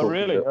so, in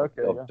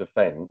talking of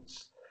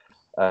defence,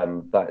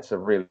 that's a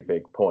really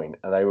big point.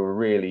 And they were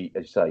really,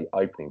 as you say,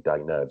 opening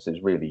day nerves.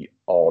 It's really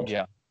odd,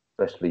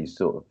 especially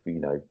sort of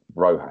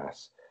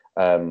Rojas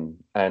and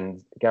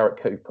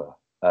Garrett Cooper.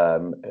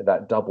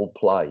 That double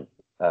play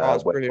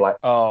where Black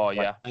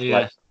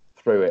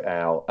threw it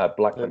out,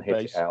 Blackman hit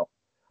it out,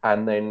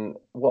 and then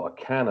what a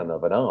cannon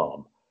of an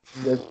arm!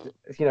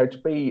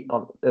 To be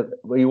on,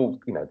 we all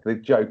the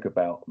joke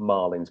about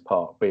Marlins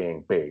Park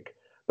being big.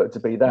 But to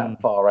be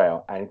that far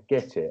out and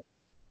get it,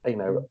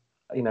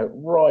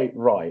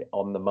 right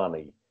on the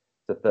money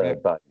to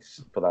third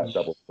base for that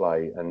double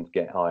play and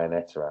get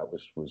Iannetta out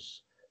was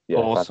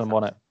awesome,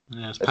 wasn't it?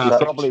 Yeah, it's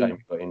probably shame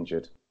he got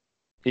injured.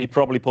 He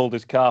probably pulled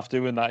his calf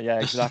doing that. Yeah,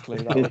 exactly.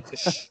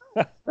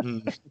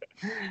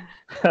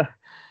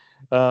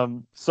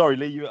 Sorry,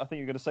 Lee. I think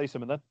you're going to say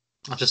something then.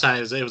 I just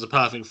saying it was a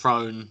perfect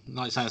throw, and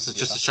like you saying, it's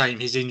just a shame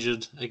he's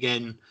injured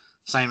again,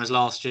 same as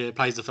last year.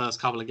 Plays the first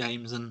couple of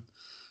games and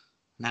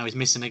now he's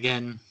missing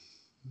again.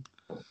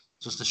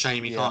 Just a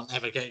shame he can't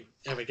ever get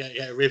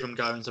a rhythm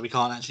going, so we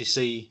can't actually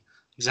see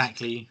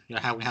exactly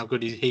how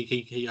good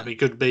he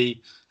could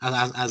be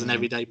as an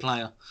everyday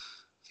player.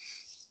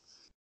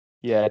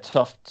 Yeah,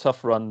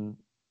 tough run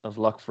of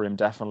luck for him,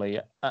 definitely.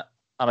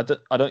 And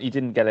he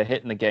didn't get a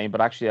hit in the game,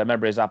 but actually I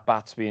remember his at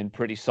bats being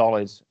pretty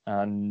solid,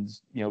 and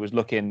was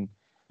looking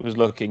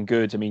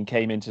good. I mean,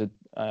 came into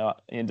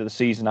the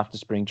season after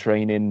spring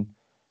training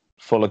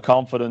full of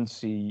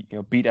confidence. He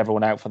beat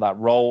everyone out for that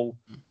role.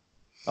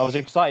 I was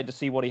excited to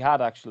see what he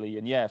had actually,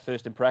 and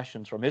first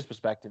impressions from his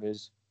perspective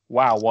is,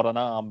 wow, what an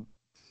arm!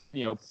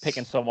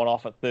 Picking someone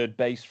off at third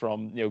base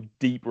from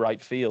deep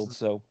right field.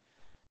 So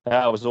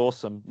that was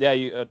awesome.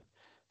 Yeah,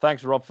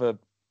 thanks Rob for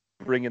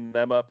bringing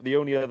them up. The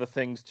only other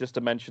things just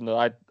to mention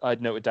that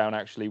I'd noted down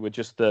actually were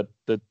just the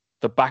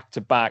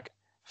back-to-back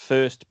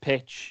first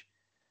pitch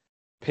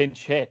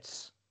pinch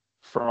hits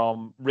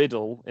from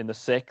Riddle in the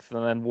 6th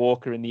and then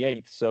Walker in the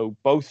 8th. So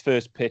both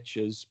first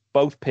pitches,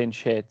 both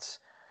pinch hits.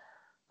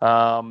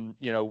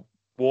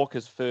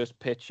 Walker's first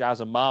pitch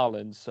as a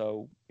Marlin.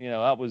 So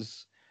that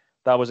was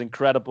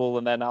incredible.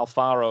 And then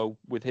Alfaro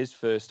with his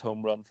first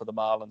home run for the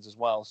Marlins as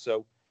well.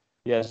 So.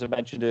 Yeah, as I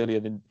mentioned earlier,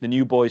 the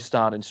new boys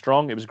starting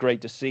strong. It was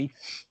great to see.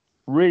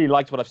 Really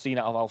liked what I've seen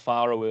out of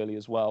Alfaro early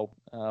as well.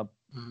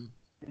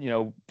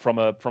 From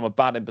a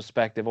batting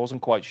perspective, I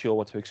wasn't quite sure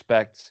what to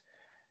expect.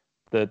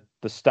 The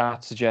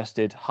stats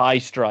suggested high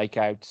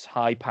strikeouts,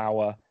 high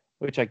power,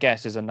 which I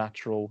guess is a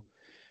natural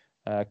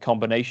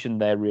combination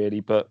there,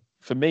 really. But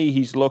for me,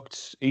 he's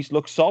looked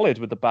solid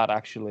with the bat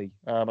actually,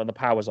 and the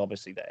power's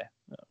obviously there.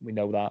 We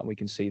know that, and we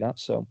can see that.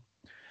 So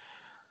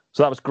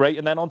that was great.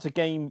 And then on to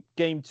game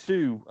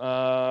 2.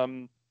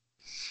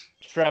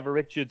 Trevor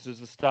Richards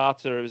as the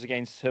starter. It was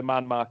against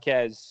German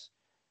Marquez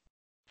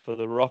for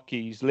the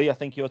Rockies. Lee, I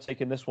think you're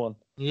taking this one.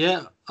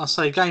 Yeah, I'll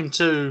say game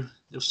 2,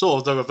 it was sort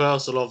of the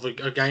reversal of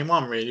a game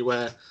 1, really,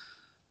 where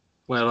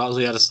we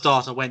had a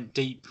starter went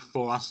deep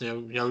for us.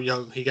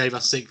 He gave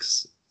us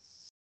 6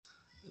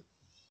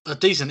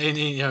 decent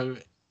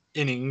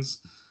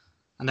innings,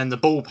 and then the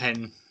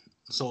bullpen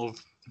sort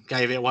of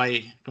gave it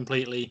away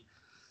completely.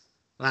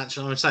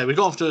 Actually, I would say we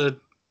got off to.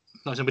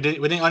 We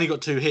didn't only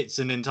got 2 hits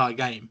in the entire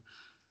game,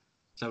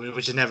 so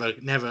which is never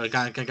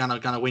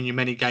gonna win you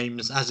many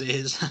games as it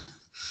is.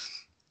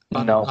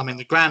 But no. I mean,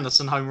 the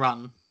Granderson home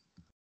run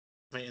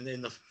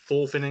in the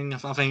fourth inning,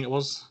 I think it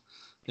was.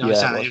 He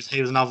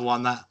was another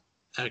one that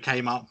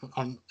came up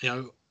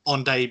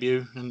on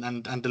debut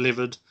and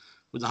delivered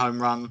with the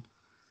home run.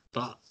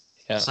 But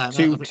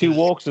two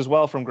walks as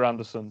well from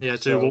Granderson. Yeah,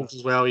 two walks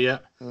as well. Yeah,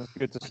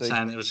 good to see.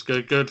 It was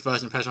good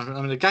first impression. I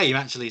mean, the game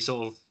actually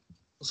sort of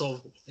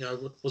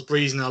was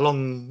breezing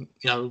along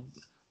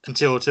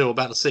until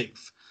about the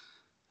sixth.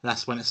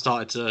 That's when it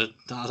started to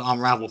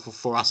unravel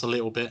for us a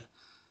little bit.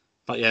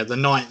 But yeah, the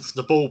ninth,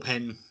 the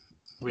bullpen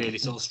really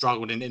sort of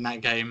struggled in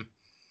that game.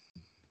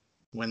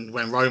 When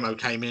Romo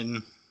came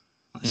in,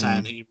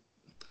 we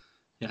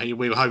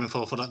were hoping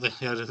for like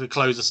the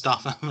closer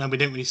stuff, and we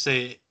didn't really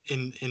see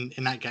it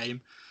in that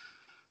game.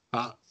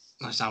 But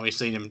that's how we've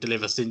seen him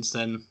deliver since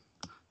then.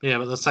 Yeah,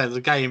 but let's say the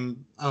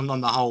game on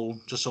the whole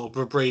just sort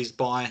of breezed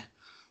by.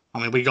 I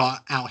mean, we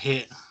got out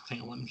hit. I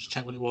think I wanted to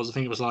check what it was. I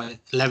think it was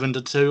like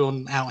 11-2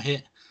 on out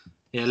hit.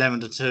 Yeah,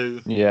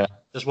 11-2. Yeah,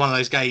 just one of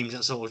those games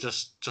that sort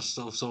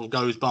of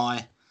goes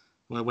by,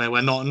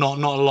 where not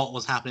a lot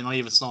was happening on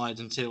either side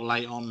until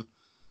late on.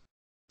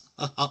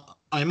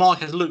 I mean,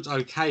 Marquez looked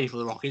okay for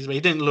the Rockies, but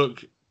he didn't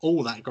look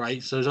all that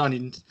great. So to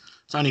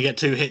only get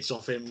 2 hits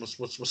off him was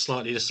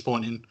slightly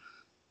disappointing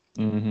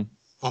on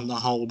the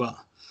whole. But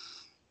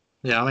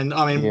yeah, I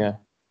mean, yeah.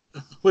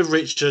 With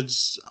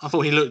Richards, I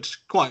thought he looked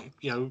quite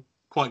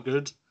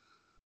good.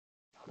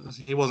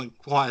 He wasn't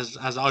quite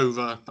as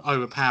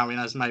overpowering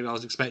as maybe I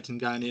was expecting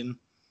going in.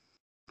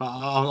 But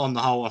on the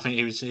whole, I think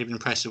he was even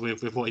impressive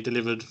with what he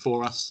delivered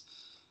for us.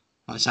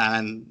 Like I say,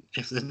 and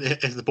if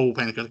the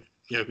bullpen could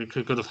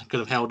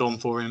have held on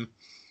for him,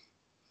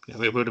 it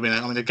would have been.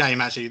 I mean, the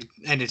game actually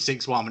ended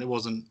 6-1, but it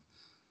wasn't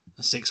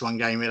a 6-1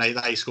 game. Really,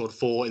 they scored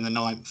 4 in the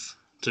ninth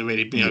to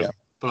really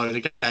blow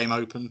the game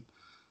open.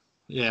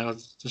 Yeah, it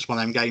was just one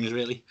of them games,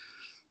 really.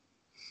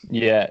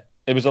 Yeah,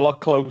 it was a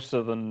lot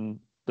closer than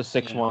the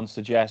 6-1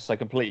 suggests. I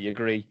completely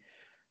agree.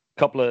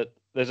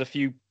 There's a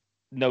few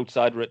notes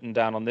I'd written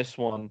down on this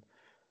one.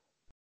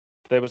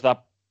 There was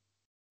that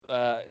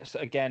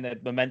again,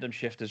 momentum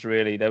shifters.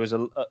 Really, there was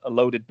a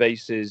loaded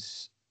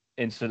bases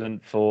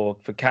incident for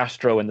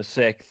Castro in the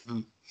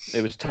 6th.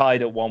 It was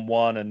tied at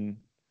 1-1,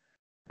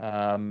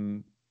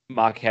 and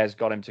Marquez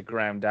got him to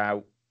ground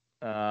out.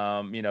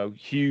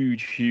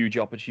 Huge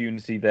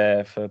opportunity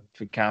there for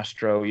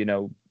Castro.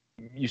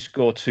 You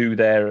score 2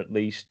 there at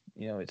least.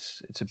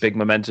 It's a big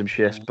momentum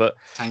shift. But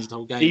changed the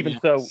whole game. Even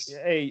so,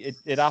 hey,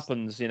 it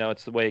happens.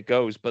 It's the way it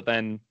goes. But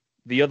then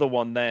the other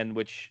one,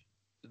 which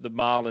the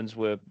Marlins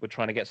were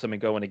trying to get something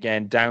going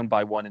again, down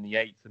by 1 in the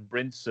 8th, and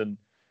Brinson,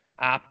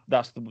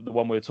 that's the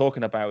one we were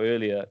talking about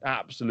earlier,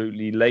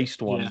 absolutely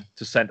laced one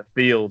to center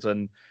field,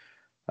 and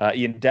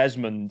Ian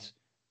Desmond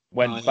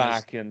went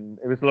back, and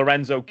it was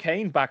Lorenzo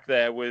Cain back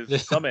there with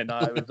something.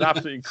 It was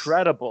absolutely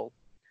incredible.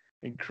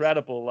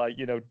 Like,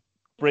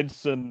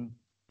 Brinson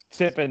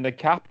tipping the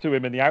cap to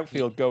him in the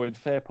outfield, going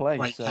fair play.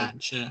 Great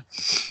catch, yeah.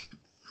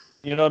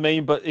 You know what I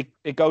mean? But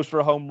it goes for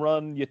a home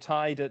run. You're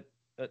tied at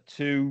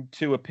 2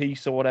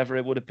 apiece or whatever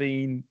it would have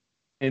been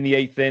in the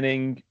 8th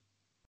inning.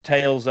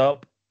 Tails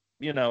up.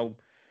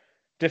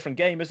 Different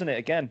game, isn't it?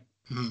 Again.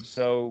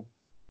 So,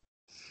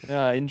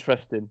 yeah,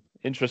 interesting.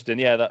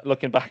 Yeah, that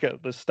looking back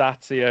at the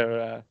stats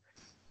here,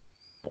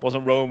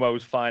 wasn't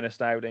Romo's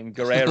finest outing.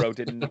 Guerrero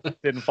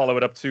didn't follow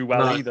it up too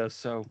well either.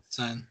 So,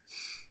 same.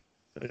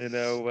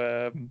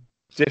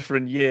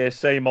 Different year,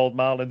 same old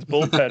Marlins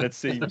bullpen, it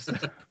seems.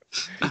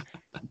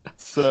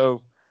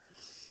 So,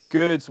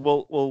 good.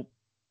 Well,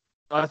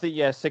 I think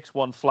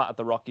 6-1 flat at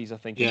the Rockies. I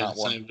think in that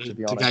one. To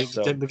be honest,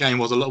 the game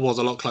was a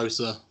lot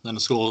closer than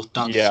the score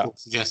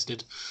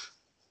suggested.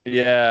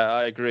 Yeah,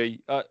 I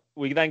agree.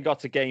 We then got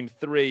to game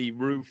 3,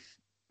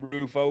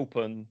 roof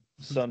open,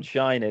 sun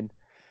shining,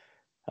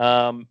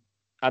 and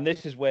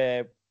this is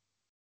where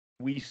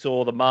we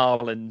saw the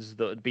Marlins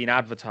that had been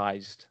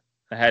advertised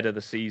ahead of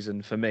the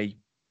season for me,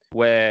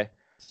 where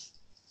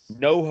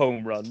no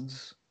home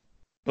runs,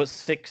 but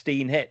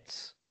 16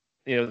 hits.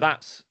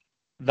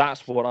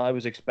 That's what I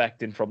was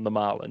expecting from the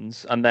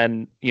Marlins, and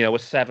then a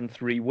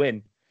 7-3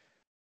 win,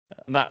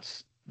 and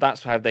that's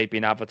how they've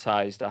been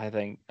advertised, I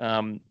think.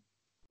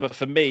 But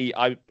for me,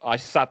 I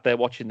sat there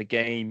watching the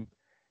game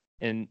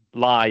in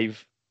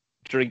live,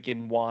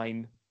 drinking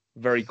wine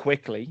very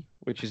quickly,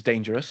 which is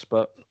dangerous,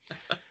 but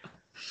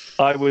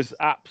I was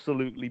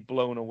absolutely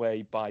blown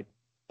away by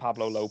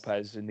Pablo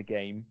Lopez in the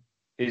game.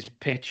 His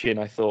pitching,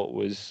 I thought,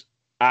 was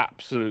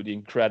absolutely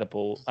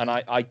incredible. And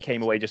I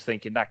came away just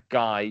thinking that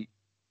guy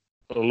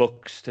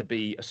looks to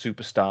be a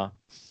superstar.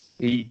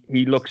 He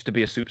looks to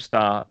be a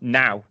superstar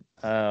now,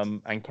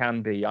 and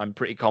can be. I'm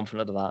pretty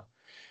confident of that.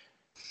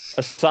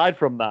 Aside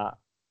from that,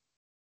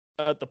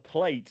 at the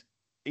plate,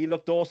 he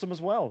looked awesome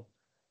as well.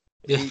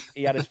 Yeah.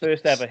 He had his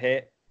first ever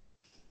hit,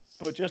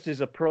 but just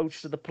his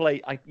approach to the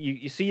plate,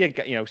 you see,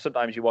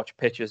 sometimes you watch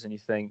pitchers and you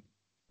think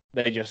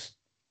they just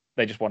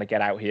want to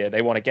get out here.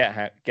 They want to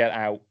get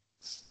out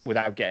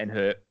without getting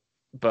hurt.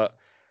 But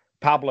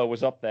Pablo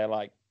was up there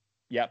like,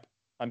 yep,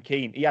 I'm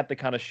keen. He had the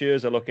kind of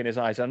Scherzer look in his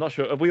eyes. I'm not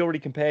sure. Have we already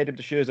compared him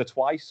to Scherzer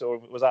twice, or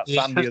was that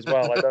Sandy as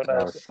well? I don't know.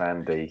 That was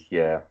Sandy,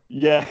 yeah.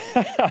 Yeah.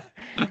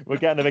 We're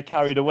getting a bit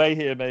carried away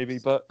here, maybe.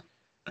 But,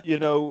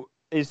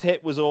 his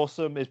hit was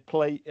awesome. His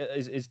play,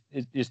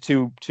 his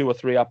two or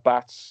three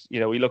at-bats, he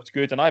looked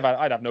good. And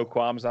I'd have no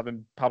qualms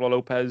having Pablo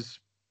Lopez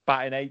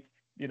batting eighth.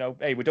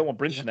 Hey, we don't want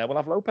Brinson there. We'll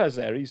have Lopez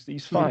there.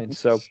 He's fine.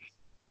 So,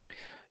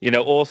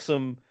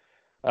 awesome.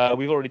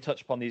 We've already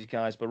touched upon these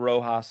guys, but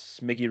Rojas,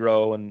 Miggy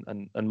Rowe,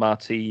 and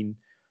Martin,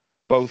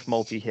 both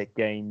multi-hit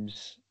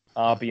games,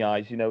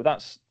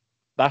 RBIs.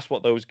 That's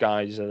what those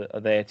guys are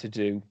there to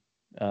do.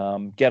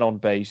 Get on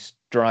base,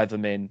 drive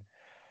them in.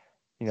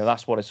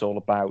 That's what it's all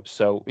about.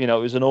 So, it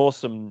was an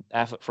awesome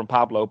effort from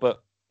Pablo,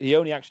 but he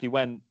only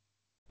actually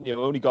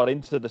only got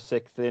into the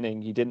sixth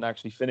inning. He didn't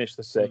actually finish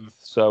the sixth.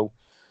 So,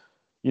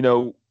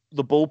 the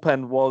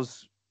bullpen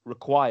was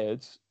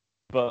required,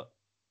 but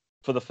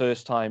for the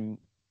first time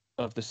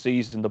of the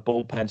season, the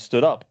bullpen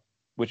stood up,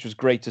 which was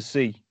great to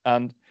see.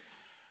 And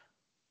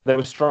there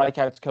were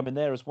strikeouts coming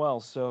there as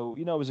well. So,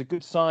 it was a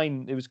good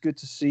sign. It was good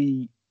to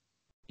see,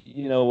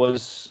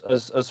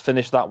 us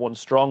finish that one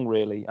strong,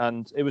 really.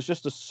 And it was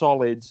just a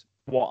solid,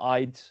 what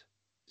I'd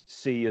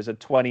see as a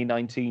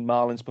 2019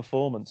 Marlins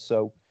performance.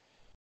 So,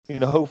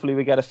 hopefully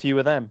we get a few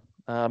of them.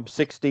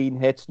 16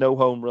 hits, no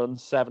home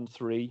runs,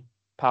 7-3.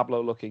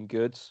 Pablo looking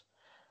good.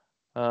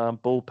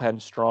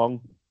 Bullpen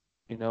strong.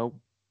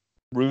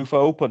 Roof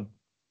open.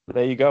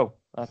 There you go.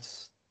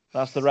 That's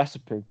the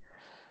recipe.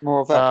 More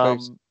of that,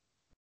 please.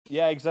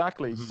 Yeah,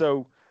 exactly.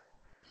 So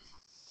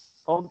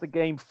on the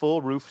game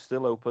 4, roof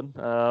still open.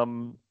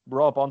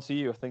 Rob, on to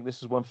you. I think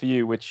this is one for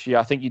you, which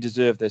I think you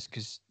deserve this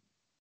because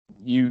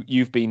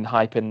you've been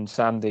hyping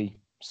Sandy.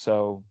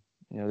 So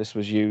this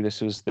was you.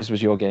 This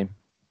was your game.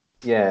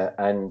 Yeah,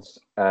 and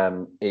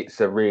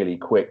it's a really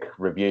quick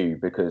review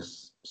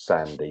because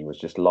Sandy was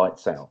just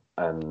lights out,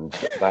 and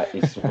that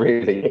is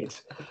really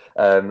it.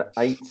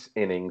 8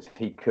 innings,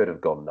 he could have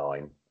gone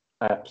 9.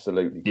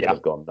 Absolutely could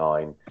have gone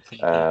 9.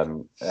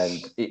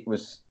 And it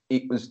was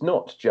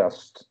not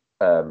just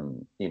a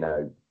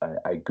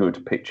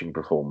good pitching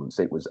performance.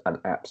 It was an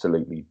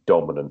absolutely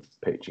dominant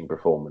pitching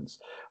performance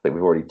that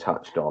we've already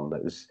touched on.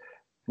 That was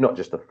not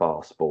just the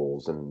fast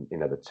balls and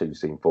the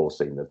 2-seam,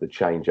 4-seam, the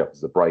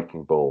change-ups, the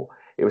breaking ball.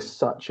 It was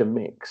such a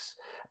mix.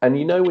 And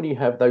when you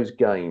have those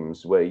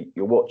games where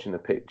you're watching the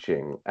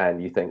pitching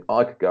and you think,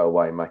 I could go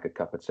away and make a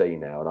cup of tea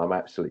now, and I'm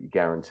absolutely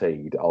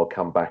guaranteed I'll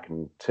come back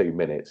in 2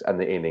 minutes and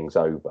the inning's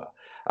over.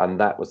 And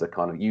that was the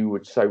kind of, you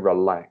were so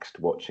relaxed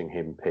watching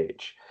him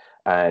pitch,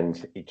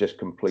 and it just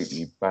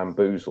completely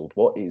bamboozled.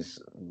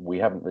 We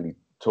haven't really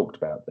talked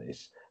about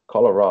this.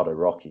 Colorado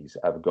Rockies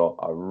have got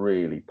a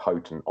really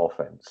potent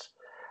offense,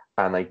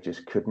 and they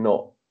just could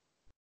not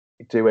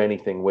do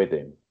anything with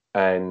him.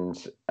 And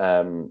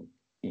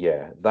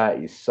that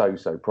is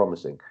so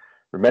promising.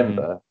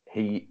 Remember,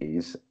 he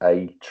is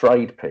a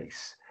trade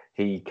piece.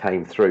 He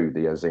came through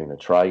the Ozuna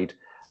trade,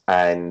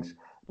 and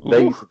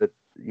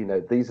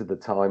these are the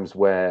times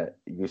where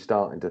you're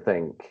starting to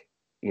think,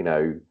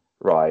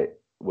 right,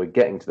 we're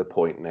getting to the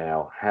point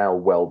now. How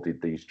well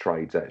did these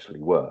trades actually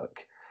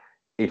work?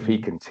 If he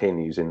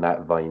continues in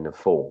that vein of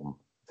form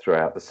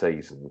throughout the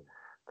season,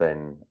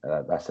 then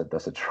that's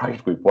a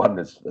trade we've won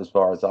as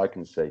far as I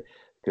can see,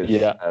 because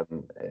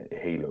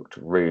he looked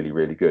really,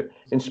 really good.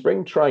 In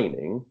spring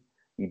training,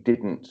 he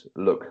didn't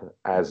look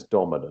as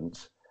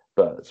dominant,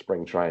 but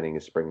spring training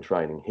is spring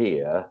training.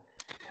 Here,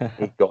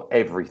 he got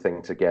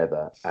everything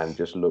together and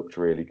just looked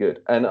really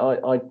good. And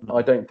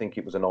I don't think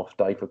it was an off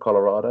day for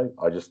Colorado.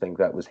 I just think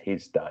that was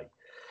his day.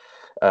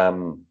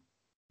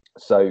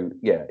 So,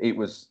 it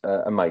was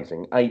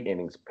amazing. 8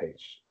 innings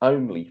pitched,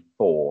 only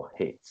 4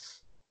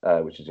 hits,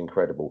 which is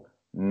incredible.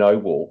 No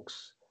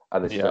walks.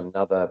 And this is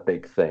another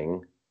big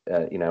thing.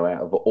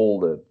 Out of all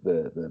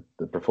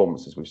the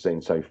performances we've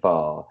seen so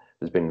far,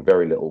 there's been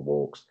very little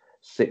walks,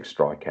 6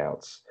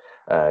 strikeouts,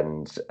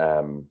 and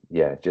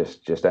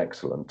just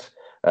excellent.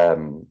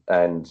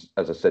 And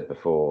as I said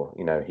before,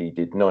 he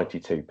did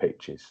 92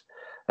 pitches,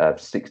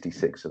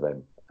 66 of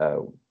them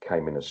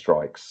came in as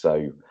strikes.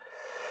 So,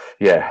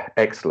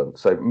 excellent.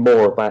 So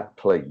more of that,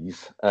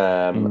 please,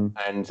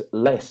 and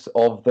less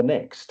of the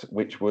next,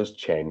 which was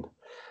Chen.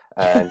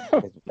 And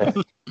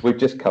we've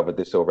just covered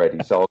this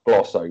already, so I'll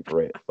gloss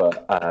over it.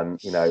 But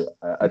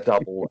a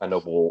double and a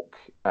walk,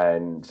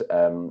 and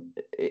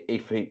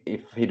if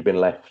he'd been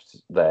left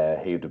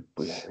there, he'd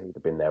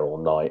have been there all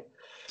night,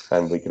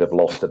 and we could have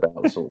lost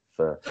about sort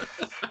of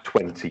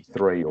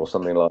 23 or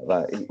something like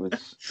that. It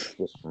was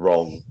just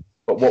wrong.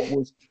 But what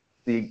was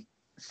the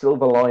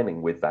silver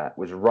lining with that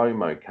was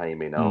Romo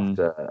came in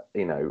after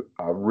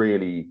a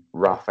really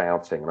rough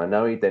outing, and I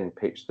know he then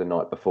pitched the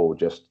night before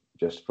just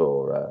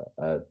for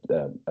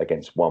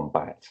against one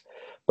bat,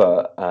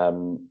 but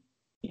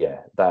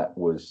that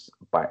was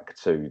back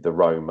to the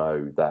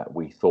Romo that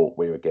we thought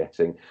we were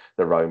getting,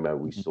 the Romo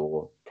we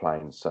saw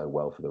playing so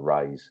well for the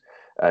Rays.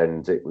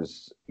 And it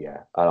was, and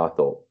I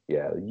thought,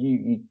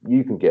 you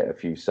can get a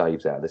few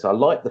saves out of this. I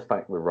like the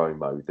fact with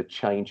Romo, the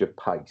change of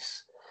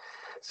pace.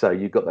 So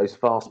you've got those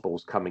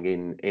fastballs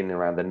coming in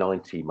around the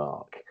 90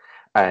 mark.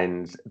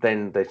 And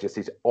then there's just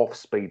these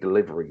off-speed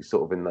deliveries,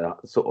 sort of in the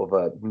sort of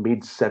a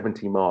mid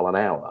 70 mile an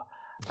hour,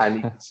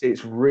 and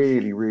it's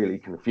really, really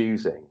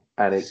confusing,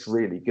 and it's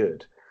really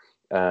good.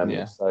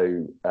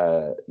 So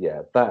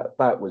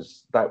that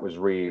was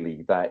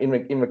really that.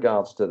 In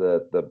regards to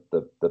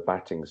the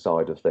batting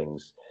side of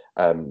things,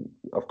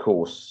 of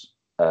course,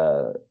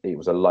 it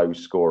was a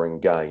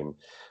low-scoring game,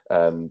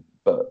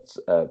 but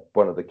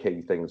one of the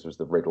key things was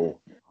the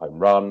Riddle home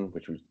run,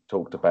 which we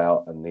talked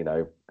about, and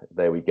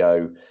there we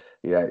go.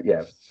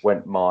 Yeah,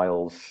 went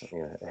miles.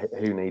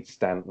 Who needs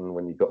Stanton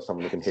when you've got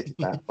someone who can hit it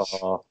that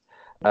far?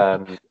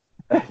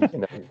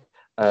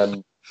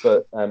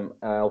 But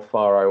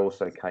Alfaro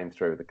also came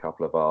through with a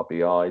couple of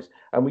RBIs,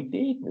 and we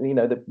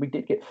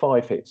did get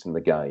 5 hits in the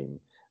game.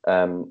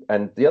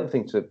 And the other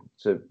thing to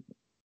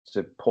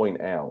point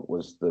out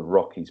was the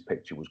Rockies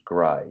pitcher was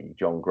Gray,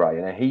 John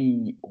Gray, and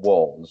he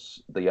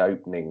was the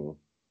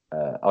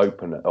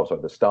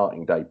the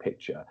starting day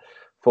pitcher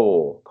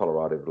for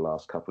Colorado for the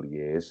last couple of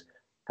years.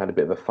 Had a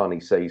bit of a funny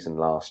season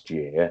last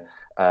year,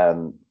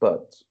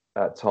 but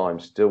at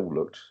times still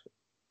looked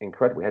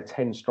incredible. We had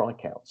 10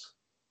 strikeouts.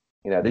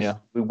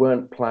 We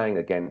weren't playing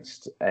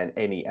against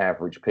any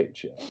average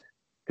pitcher,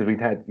 because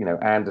we'd had,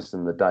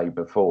 Anderson the day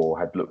before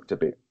had looked a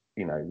bit,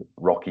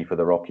 rocky for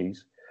the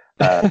Rockies.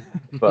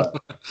 But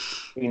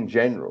in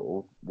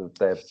general,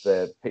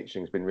 their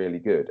pitching's been really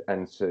good.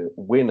 And to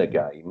win a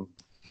game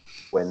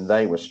when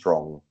they were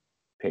strong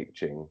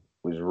pitching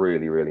was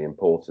really, really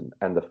important.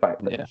 And the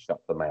fact that he shut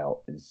them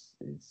out is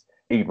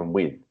even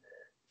with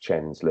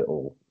Chen's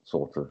little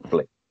sort of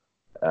blip,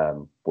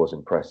 was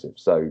impressive.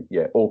 So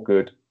yeah, all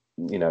good.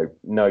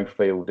 No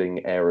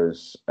fielding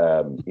errors.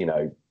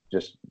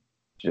 Just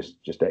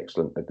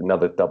excellent.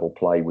 Another double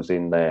play was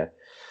in there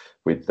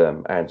with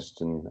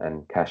Anderson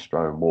and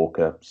Castro and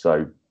Walker.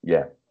 So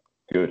yeah,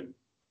 good.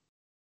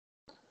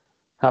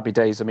 Happy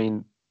days. I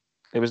mean,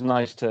 it was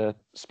nice to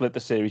split the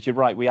series. You're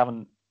right. We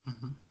haven't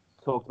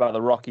talked about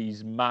the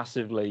Rockies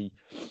massively.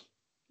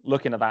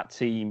 Looking at that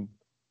team,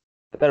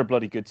 they're a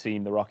bloody good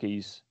team. The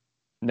Rockies,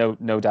 no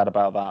doubt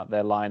about that.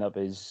 Their lineup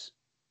is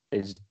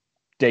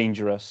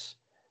dangerous.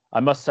 I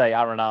must say,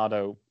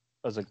 Arenado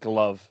as a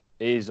glove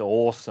is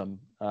awesome.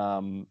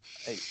 I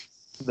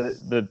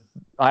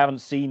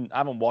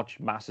haven't watched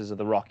masses of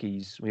the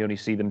Rockies. We only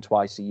see them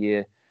twice a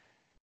year,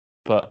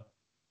 but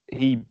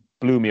he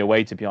blew me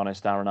away, to be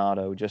honest.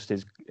 Arenado, just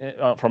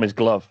from his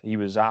glove, he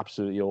was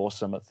absolutely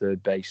awesome at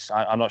third base.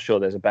 I'm not sure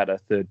there's a better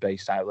third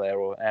base out there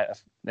or an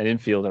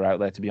infielder out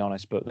there, to be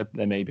honest, but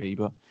there may be.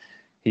 But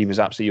he was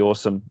absolutely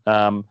awesome.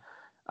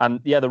 And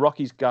yeah, the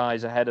Rockies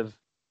guys ahead of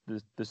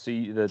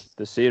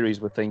the series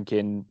were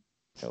thinking,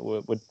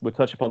 we'll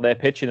touch upon their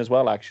pitching as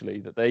well, actually,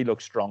 that they look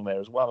strong there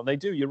as well. And they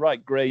do. You're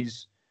right.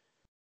 Gray's,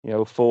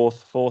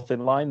 fourth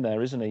in line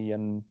there, isn't he?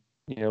 And,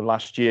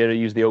 last year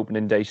he was the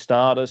opening day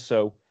starter.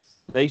 So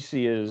they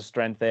see it as a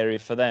strength area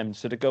for them.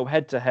 So to go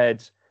head to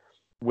head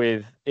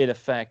with, in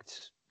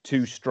effect,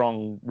 2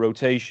 strong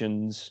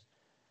rotations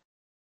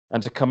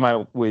and to come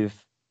out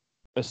with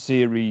a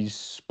series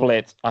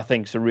split, I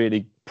think is a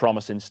really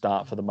promising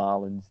start for the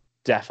Marlins.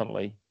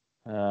 Definitely.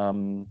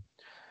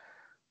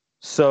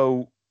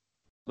 So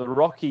the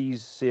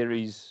Rockies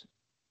series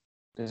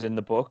is in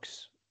the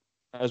books.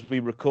 As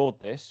we record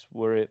this,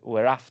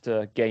 we're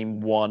after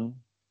game 1,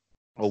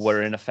 or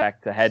we're in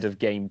effect ahead of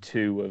game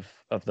 2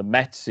 of the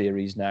Mets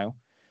series now.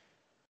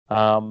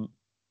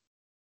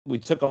 We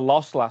took a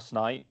loss last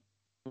night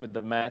with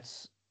the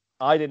Mets.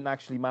 I didn't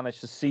actually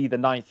manage to see the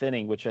 9th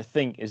inning, which I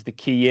think is the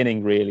key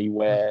inning, really,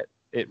 where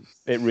it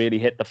really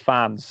hit the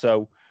fan.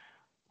 So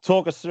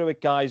talk us through it,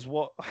 guys.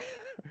 What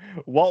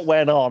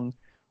went on?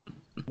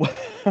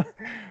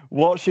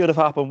 What should have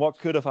happened? What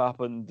could have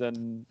happened?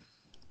 And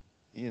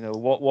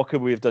what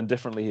could we have done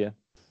differently here?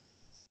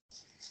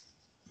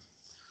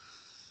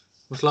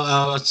 It's like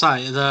I'd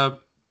say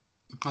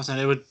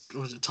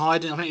was it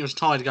tied? I think it was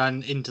tied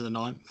going into the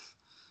 9th,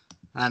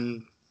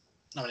 and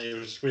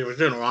we were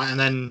doing all right. And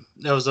then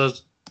they were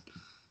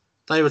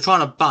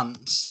trying to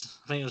bunt.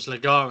 I think it was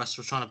Lagares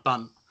was trying to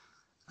bunt,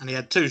 and he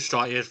had 2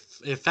 strikes.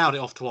 He fouled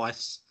it off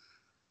twice,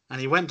 and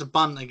he went to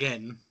bunt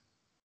again.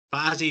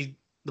 But as the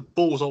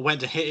ball sort of went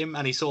to hit him,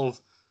 and he sort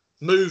of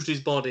moved his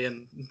body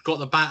and got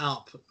the bat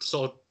up,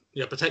 sort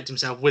of protect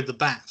himself with the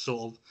bat,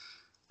 sort of,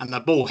 and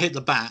the ball hit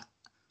the bat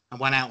and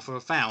went out for a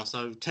foul.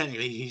 So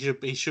technically,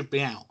 he should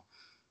be out.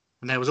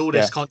 And there was all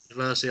this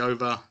controversy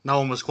over. No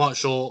one was quite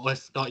sure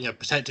if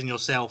protecting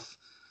yourself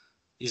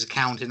is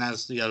counting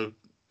as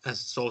as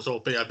sort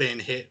of being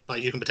hit,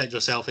 but you can protect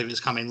yourself if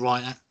it's coming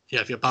right at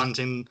if you're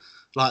bunting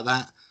like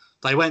that.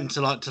 They went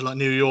to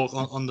New York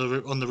on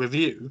the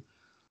review.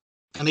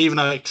 And even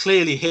though it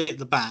clearly hit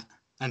the bat,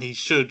 and he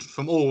should,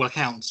 from all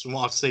accounts, from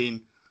what I've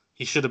seen,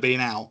 he should have been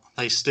out,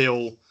 they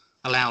still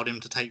allowed him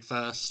to take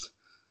first.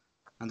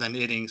 And then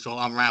the inning sort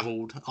of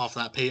unravelled after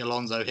that. Pete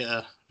Alonso hit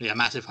a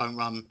massive home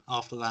run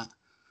after that.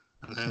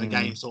 And then the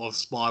game sort of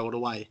spiralled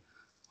away.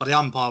 But the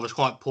umpire was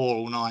quite poor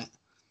all night.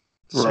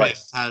 Right.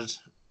 Smith had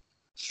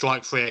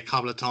strike free a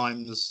couple of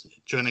times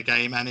during the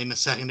game, and in the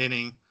second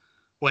inning,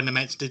 when the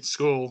Mets did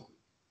score,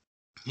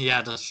 he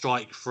had a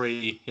strike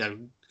free,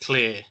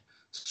 clear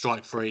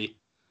strike free,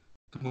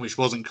 which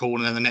wasn't called.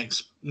 And then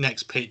the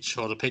next pitch,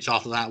 or the pitch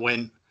after that,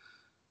 went,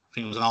 I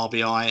think it was an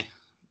RBI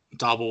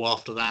double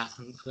after that,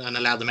 and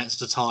allowed the Mets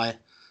to tie.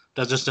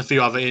 There's just a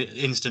few other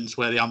instances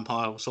where the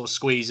umpire was sort of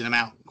squeezing him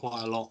out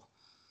quite a lot.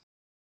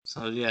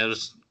 So yeah,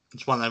 it's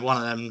one of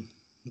them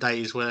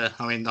days where,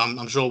 I mean,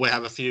 I'm sure we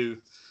have a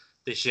few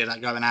this year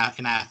that go in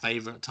our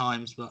favour at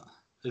times, but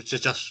it's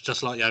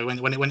just like,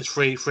 when it's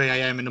 3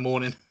 a.m. in the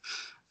morning,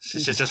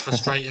 it's just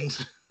frustrating.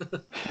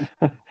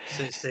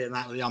 Seeing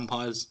that with the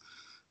umpires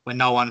when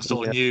no one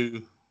sort of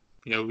knew,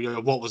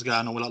 what was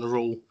going on with like the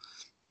rule.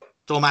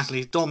 Don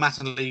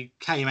Mattingly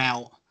came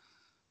out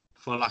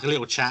for like a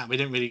little chat. We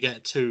didn't really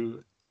get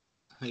too,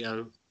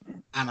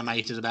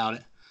 animated about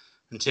it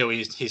until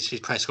his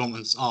press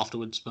conference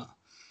afterwards. But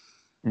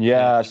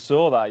yeah, I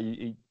saw that.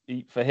 He,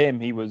 for him,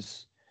 he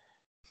was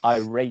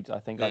irate. I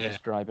think I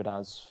describe it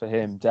as, for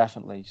him,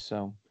 definitely.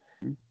 So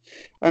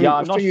I'm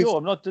not sure.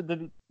 I'm not.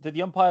 Did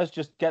the umpires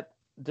just get?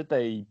 Did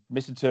they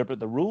misinterpret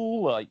the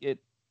rule? Like it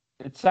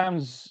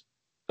sounds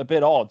a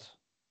bit odd.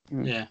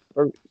 Yeah,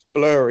 it's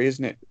blurry,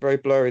 isn't it? Very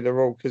blurry, the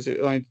rule, because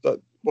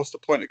what's the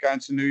point of going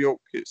to New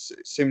York? It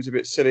seems a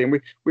bit silly, and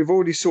we've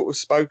already sort of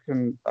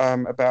spoken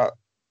about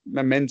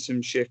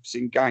momentum shifts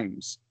in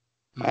games,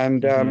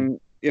 and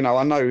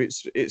I know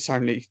it's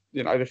only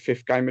the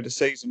fifth game of the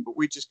season, but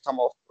we just come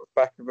off the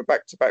back of a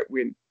back-to-back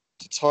win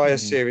to tie a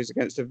series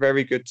against a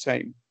very good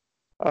team,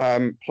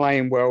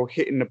 playing well,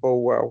 hitting the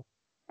ball well,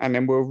 and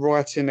then we're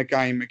right in a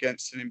game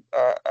against a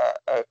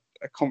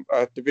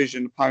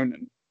division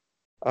opponent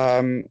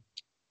in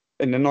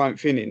the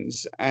ninth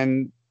innings,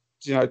 and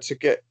to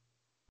get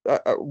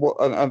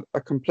a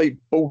complete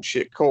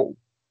bullshit call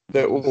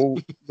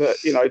whereas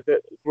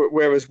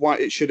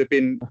it should have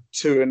been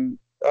 2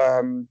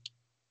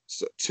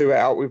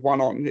 out with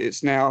 1 on,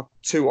 it's now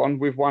 2 on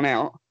with 1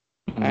 out,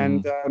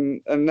 and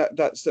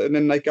that's and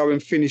then they go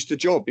and finish the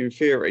job in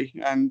theory,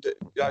 and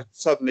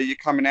suddenly you're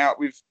coming out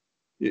we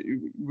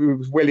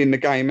were well in the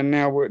game, and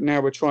now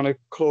we're trying to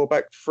claw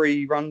back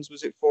 3 runs.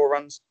 Was it 4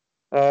 runs?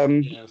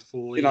 4.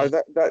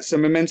 That's a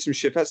momentum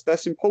shift.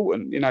 That's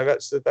important.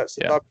 That's the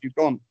W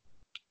gone.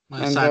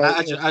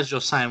 As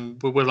you're saying,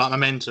 with like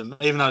momentum,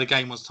 even though the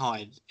game was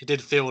tied, it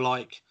did feel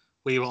like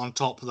we were on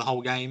top of the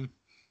whole game.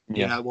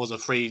 Yeah. It was a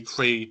free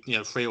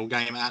all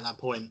game at that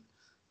point.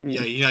 You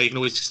can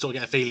always sort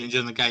of get a feeling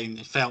during the game.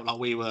 It felt like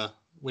we were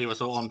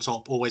sort of on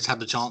top, always had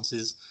the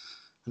chances,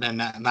 and then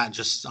that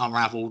just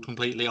unravelled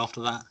completely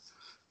after that,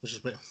 which is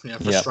a bit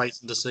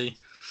frustrating to see.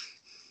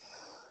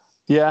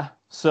 Yeah,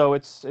 so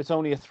it's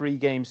only a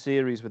 3-game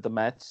series with the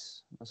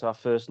Mets. That's our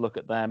first look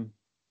at them.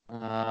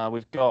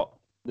 We've got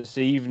this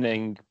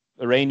evening,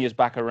 Ureña's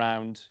back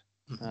around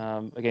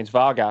against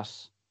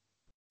Vargas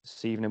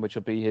this evening, which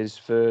will be his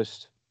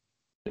first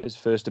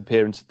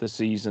appearance of the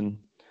season.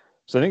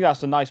 So I think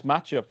that's a nice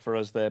matchup for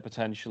us there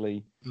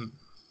potentially.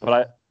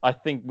 But I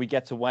think we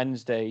get to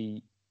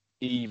Wednesday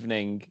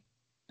evening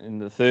in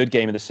the 3rd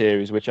game of the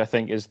series, which I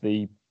think is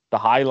the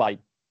highlight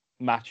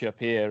matchup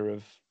here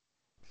of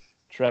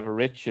Trevor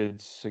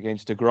Richards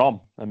against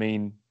DeGrom. I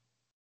mean,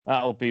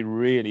 that'll be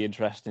really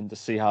interesting to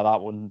see how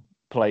that one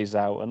plays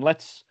out. And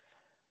let's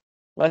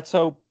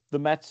hope the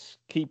Mets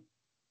keep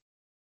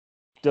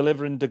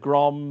delivering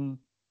DeGrom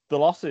the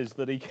losses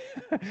that he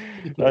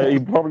he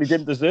probably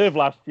didn't deserve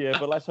last year,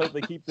 but let's hope they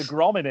keep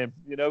DeGrom in him.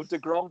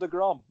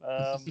 DeGrom.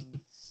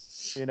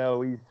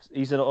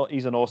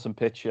 He's an awesome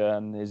pitcher,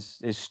 and his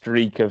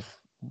streak of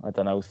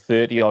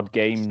 30 odd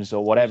games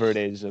or whatever it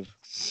is of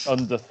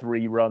under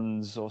 3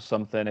 runs or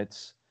something.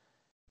 It's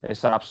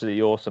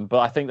absolutely awesome. But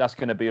I think that's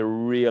going to be a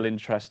real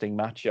interesting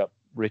matchup,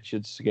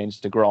 Richards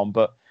against DeGrom.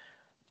 But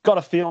got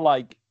to feel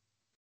like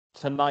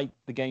tonight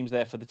the game's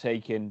there for the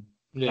taking,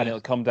 and it'll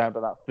come down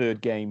to that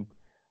 3rd game,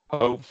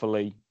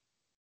 hopefully,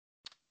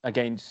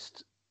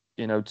 against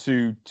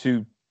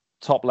 2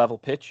 top level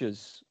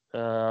pitchers.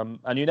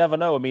 And you never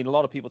know. I mean, a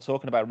lot of people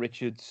talking about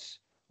Richards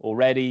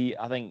already.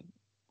 I think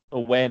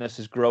awareness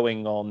is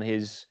growing on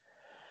his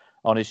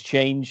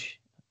change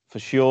for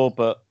sure,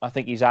 but I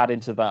think he's adding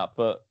to that.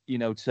 But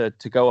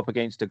to go up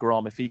against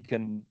DeGrom, if he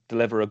can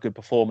deliver a good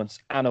performance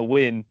and a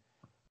win,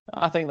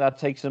 I think that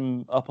takes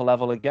him up a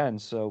level again.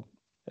 So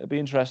it'll be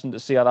interesting to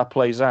see how that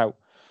plays out.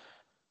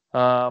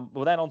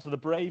 Well, then on to the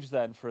Braves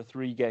then for a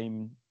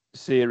 3-game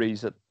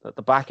series at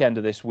the back end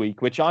of this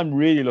week, which I'm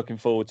really looking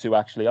forward to.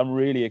 Actually, I'm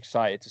really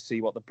excited to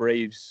see what the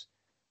Braves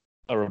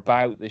are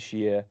about this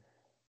year.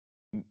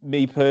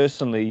 Me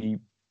personally,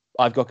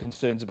 I've got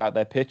concerns about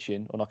their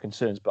pitching, or not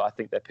concerns, but I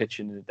think their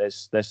pitching,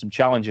 there's some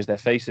challenges they're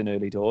facing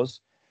early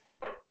doors.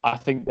 I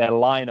think their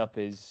lineup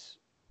is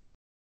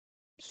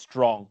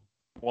strong,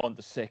 1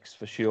 to 6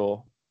 for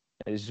sure.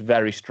 It is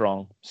very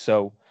strong.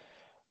 So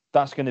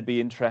that's going to be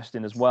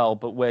interesting as well.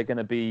 But we're going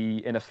to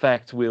be, in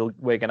effect, we're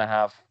going to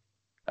have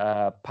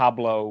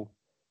Pablo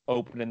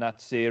opening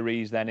that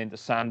series, then into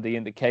Sandy,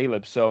 into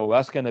Caleb. So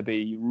that's going to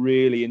be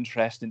really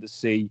interesting to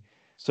see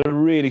So a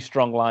really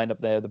strong lineup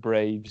there, the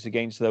Braves,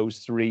 against those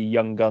three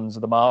young guns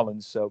of the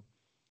Marlins. So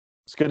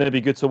it's going to be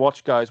good to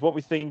watch, guys. What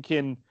we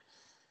thinking?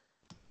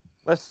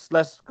 Let's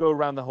go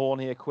around the horn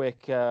here.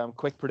 Quick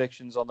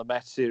predictions on the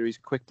Mets series.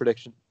 Quick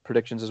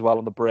predictions as well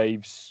on the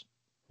Braves.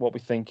 What we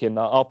thinking?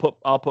 I'll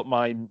put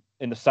mine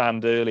in the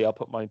sand early. I'll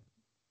put mine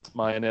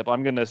up.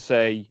 I'm going to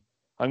say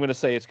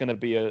it's going to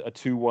be a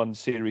 2-1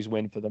 series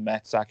win for the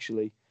Mets.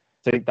 Actually,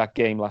 I think that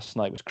game last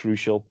night was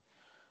crucial.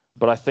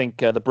 But I think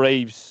the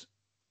Braves.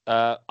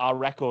 Our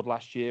record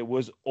last year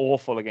was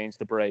awful against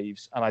the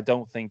Braves, and I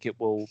don't think it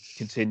will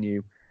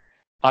continue.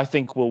 I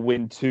think we'll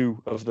win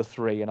 2 of the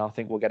 3, and I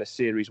think we'll get a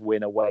series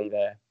win away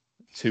there,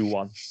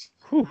 2-1.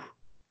 Whew.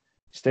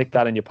 Stick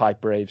that in your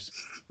pipe, Braves.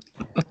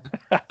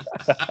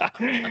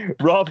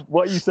 Rob,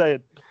 what are you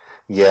saying?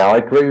 Yeah, I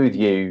agree with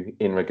you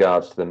in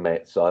regards to the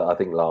Mets. I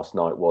think last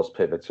night was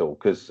pivotal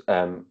because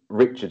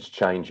Richards'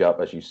 change-up,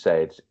 as you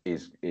said,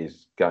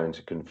 is going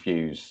to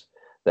confuse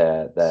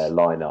their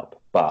lineup,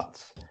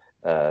 but.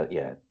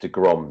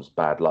 DeGrom's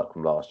bad luck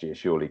from last year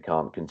surely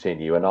can't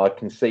continue. And I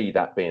can see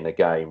that being a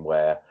game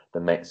where the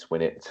Mets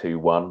win it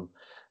 2-1.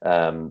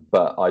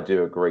 But I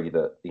do agree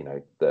that,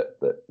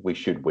 that we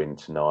should win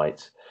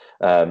tonight.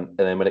 And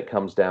then when it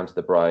comes down to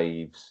the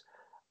Braves,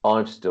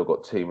 I've still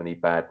got too many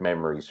bad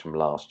memories from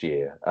last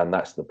year. And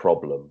that's the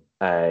problem.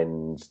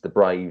 And the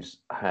Braves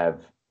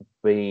have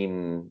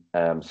been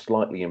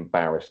slightly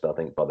embarrassed, I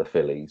think, by the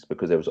Phillies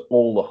because there was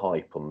all the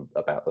hype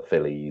about the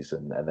Phillies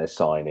and their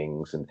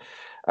signings, and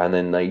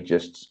then they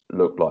just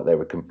looked like they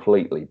were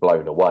completely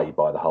blown away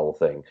by the whole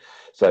thing.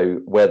 So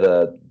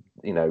whether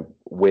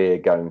we're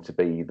going to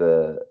be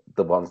the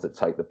ones that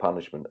take the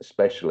punishment,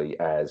 especially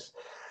as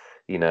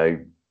I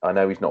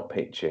know he's not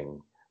pitching,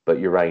 but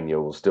Urania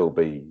will still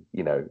be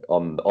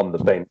on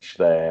the bench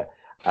there.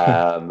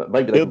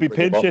 Maybe he'll be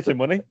pinch hitting,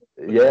 won't he?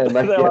 Yeah,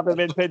 maybe. They'll have him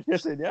in pinch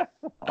hitting, yeah.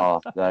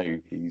 Oh no,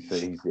 he's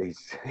hitting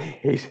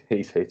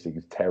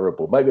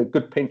terrible. Maybe a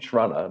good pinch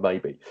runner,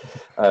 maybe.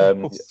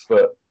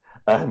 But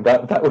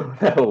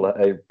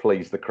that'll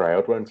please the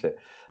crowd, won't it?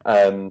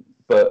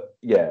 But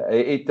yeah,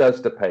 it does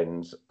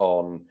depend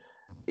on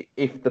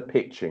if the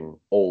pitching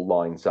all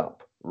lines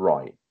up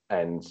right,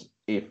 and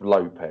if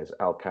Lopez,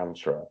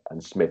 Alcantara,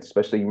 and Smith,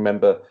 especially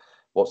remember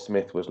what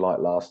Smith was like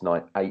last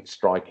night. 8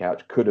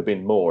 strikeouts, could have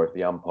been more if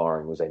the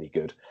umpiring was any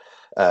good.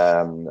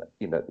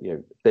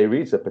 There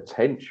is a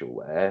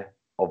potential there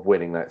of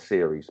winning that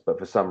series, but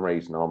for some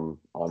reason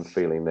I'm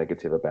feeling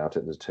negative about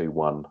it. There's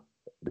 2-1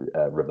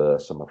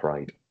 reverse, I'm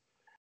afraid.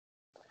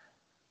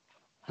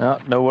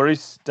 No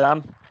worries,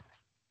 Dan.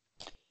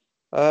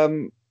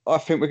 I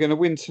think we're going to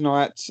win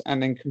tonight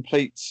and then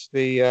complete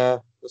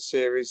the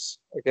series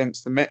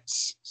against the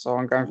Mets. So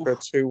I'm going for a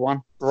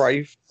 2-1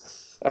 Brave.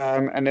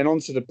 And then on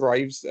to the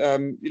Braves.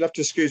 You'll have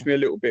to excuse me a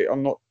little bit.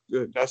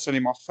 That's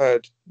only my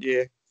 3rd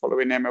year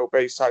following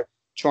MLB, so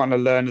trying to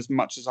learn as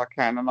much as I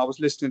can. And I was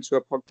listening to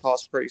a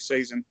podcast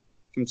pre-season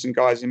from some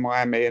guys in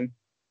Miami, and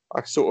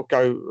I sort of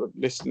go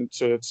listen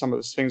to some of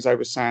the things they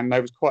were saying. They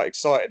was quite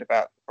excited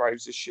about the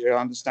Braves this year.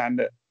 I understand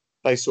that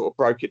they sort of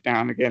broke it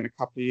down again a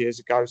couple of years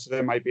ago, so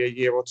they may be a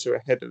year or two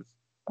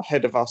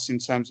ahead of us in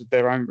terms of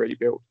their own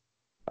rebuild.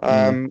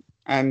 From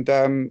what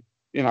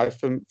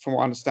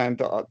I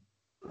understand, I'm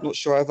not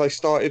sure how they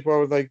started.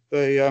 Well, they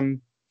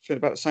feel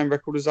about the same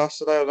record as us.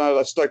 So they know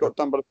they still got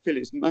done by the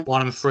Phillies, didn't they?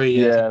 1-3.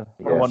 Yeah,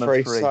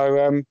 1-3.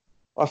 So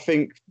I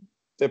think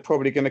they're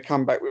probably going to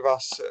come back with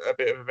us a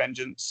bit of a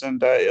vengeance.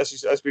 And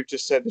as we've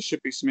just said, there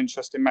should be some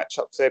interesting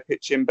matchups there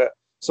pitching. But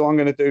so I'm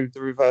going to do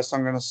the reverse.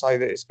 I'm going to say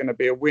that it's going to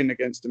be a win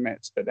against the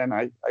Mets, but then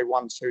a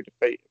 1-2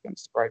 defeat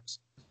against the Braves.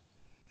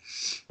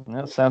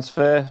 That sounds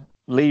fair.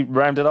 Lee,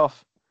 round it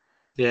off.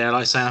 Yeah,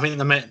 like I say, I think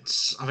the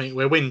Mets. I think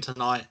we'll win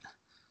tonight.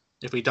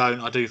 If we don't,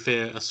 I do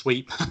fear a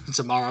sweep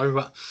tomorrow.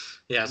 But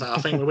yeah, so I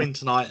think we'll win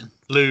tonight,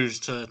 lose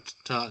to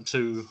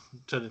DeGrom,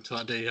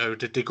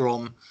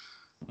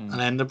 and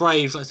then the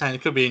Braves. Like I say,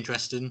 it could be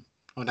interesting.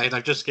 I mean,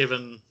 they've just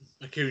given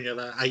Acuna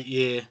that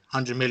 8-year,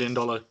 $100 million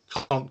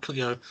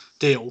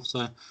deal.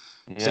 So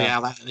see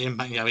how that the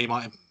impact. He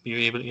might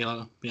be able,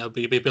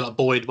 be a bit like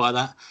Boyd by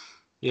that.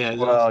 Yeah.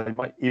 Well,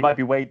 he might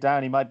be weighed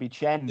down. He might be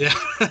Chen. Yeah.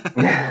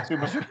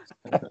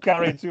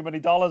 Carrying too many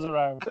dollars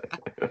around.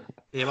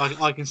 Yeah,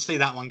 I can see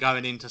that one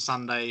going into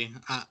Sunday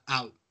at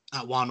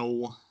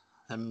 1-1.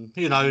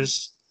 Who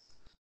knows?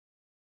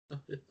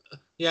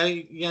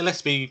 Yeah.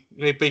 Let's be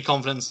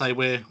confident and say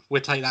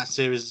we'll take that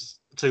series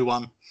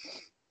 2-1.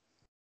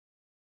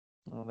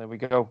 Well, there we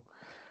go.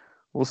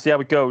 We'll see how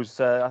it goes.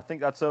 I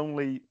think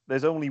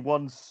there's only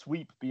one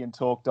sweep being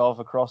talked of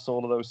across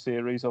all of those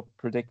series or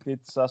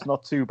predicted, so that's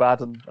not too bad.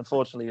 And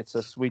unfortunately, it's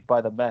a sweep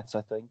by the Mets,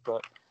 I think.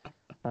 But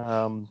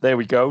there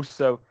we go.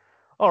 So,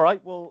 all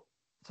right. Well,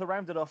 to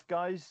round it off,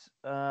 guys,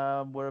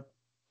 we're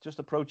just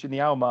approaching the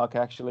hour mark,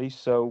 actually.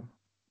 So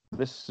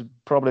this is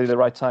probably the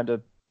right time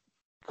to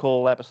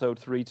call episode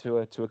 3 to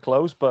a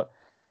close. But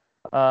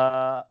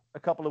a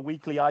couple of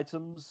weekly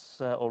items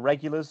or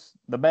regulars.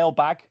 The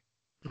mailbag.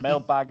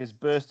 Mailbag is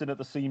bursting at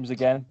the seams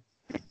again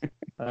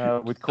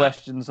with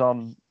questions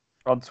on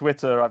on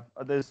Twitter.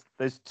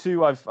 There's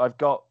two I've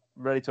got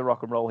ready to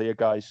rock and roll here,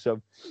 guys.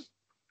 So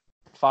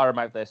fire them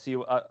out there. See,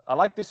 I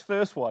like this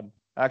first one.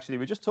 Actually,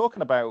 we're just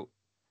talking about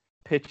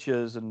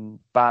pitchers and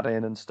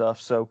batting and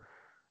stuff. So,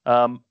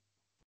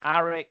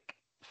 Arik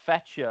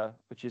Fetcher,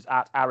 which is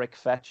at Arik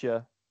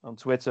Fetcher on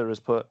Twitter, has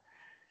put,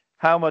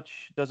 how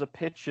much does a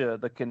pitcher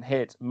that can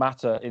hit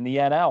matter in the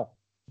NL?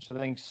 Which I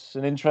think is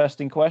an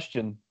interesting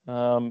question.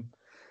 I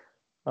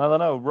don't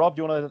know. Rob,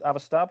 do you want to have a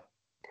stab?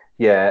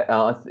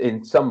 Yeah,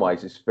 in some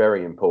ways it's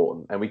very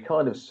important, and we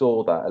kind of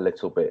saw that a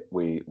little bit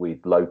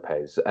with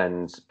Lopez,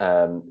 and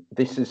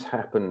this has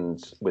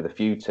happened with a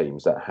few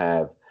teams that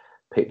have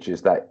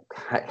pitchers that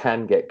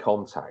can get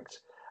contact,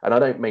 and I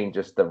don't mean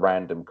just the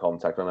random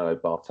contact. I know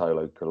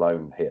Bartolo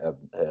Colon hit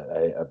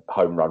a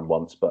home run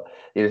once, but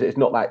it's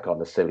not that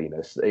kind of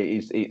silliness.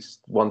 It's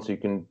ones who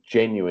can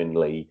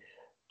genuinely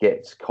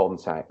get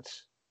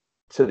contact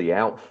to the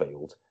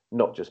outfield,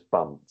 not just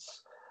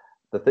bunts.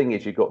 The thing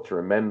is, you've got to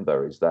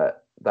remember is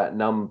that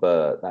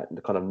number, that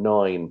kind of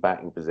 9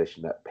 batting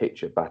position, that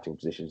pitcher batting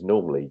position is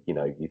normally,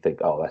 you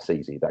think, oh, that's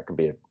easy. That can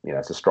be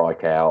it's a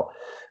strikeout,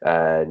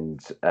 and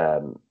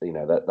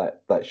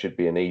that should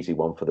be an easy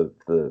one for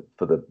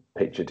the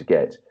pitcher to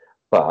get.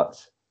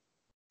 But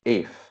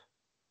if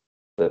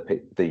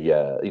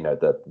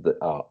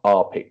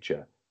our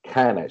pitcher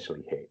can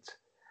actually hit,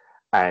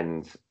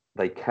 and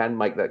they can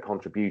make that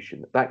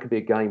contribution, that could be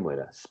a game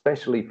winner,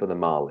 especially for the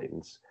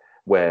Marlins,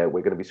 where we're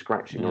going to be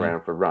scratching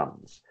around for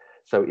runs.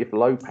 So if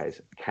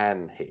Lopez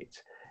can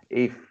hit,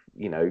 if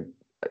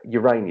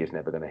Urania's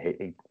never going to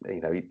hit, I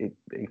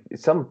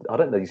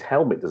don't know, his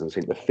helmet doesn't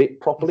seem to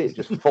fit properly. It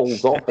just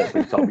falls off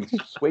every time he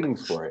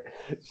swings for it.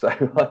 So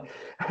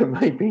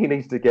maybe he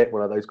needs to get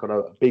one of those kind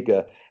of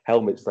bigger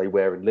helmets they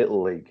wear in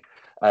Little League.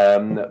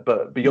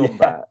 But beyond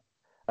that,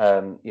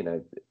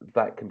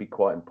 that can be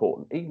quite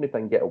important. Even if they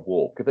can get a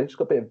walk, if they've just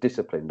got a bit of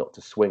discipline not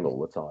to swing all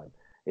the time,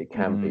 it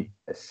can be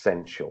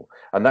essential.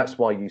 And that's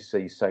why you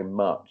see so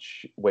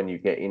much when you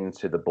get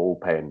into the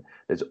bullpen,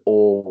 there's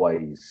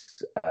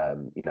always, a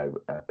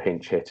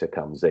pinch hitter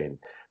comes in,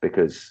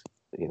 because,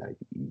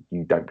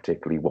 you don't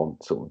particularly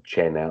want sort of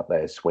Chen out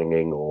there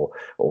swinging or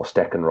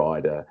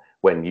Steckenrider,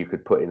 when you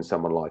could put in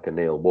someone like a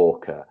Neil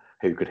Walker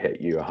who could hit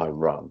you a home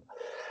run.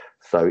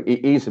 So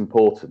it is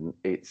important.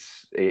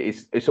 It's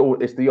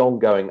the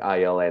ongoing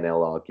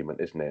AL-NL argument,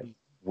 isn't it?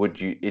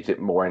 Is it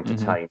more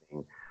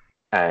entertaining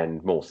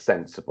and more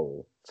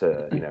sensible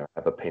to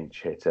have a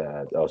pinch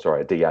hitter,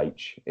 a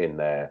DH in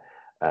there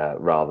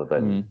rather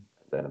than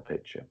a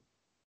pitcher?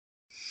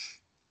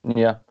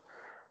 Yeah,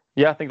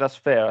 I think that's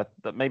fair.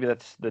 That maybe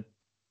that's the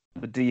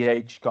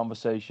DH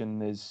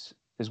conversation is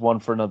one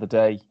for another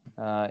day.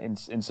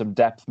 In some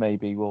depth,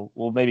 maybe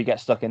we'll maybe get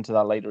stuck into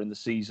that later in the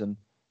season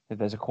if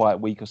there's a quiet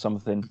week or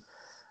something.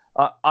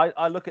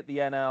 I look at the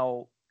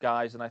NL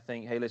guys and I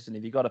think, hey, listen,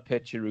 if you got a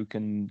pitcher who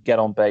can get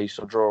on base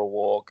or draw a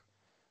walk,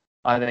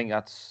 I think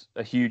that's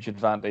a huge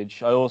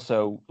advantage. I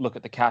also look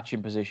at the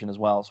catching position as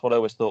well. It's what I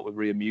always thought with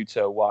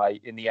Realmuto, why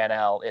in the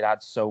NL it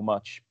adds so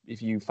much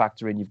if you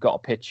factor in you've got a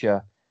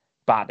pitcher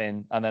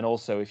batting, and then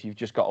also if you've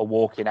just got a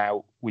walking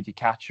out with your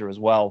catcher as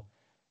well.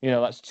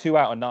 That's 2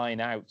 out of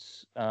 9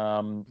 outs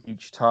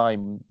each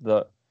time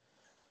that,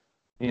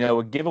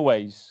 are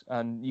giveaways,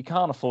 and you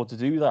can't afford to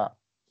do that.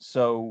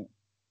 So,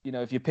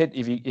 if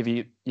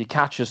your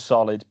catcher's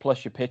solid,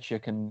 plus your pitcher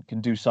can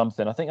do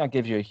something, I think that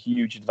gives you a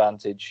huge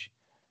advantage.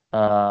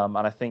 And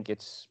I think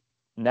it's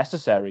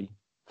necessary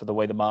for the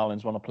way the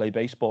Marlins want to play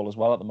baseball as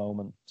well at the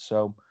moment.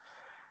 So,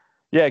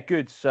 yeah,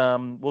 good.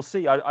 We'll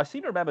see. I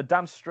seem to remember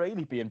Dan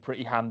Straley being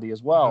pretty handy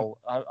as well.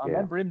 I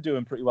remember him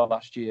doing pretty well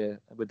last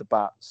year with the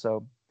bat.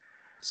 So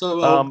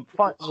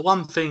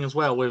one thing as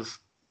well with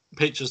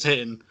pitchers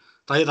hitting,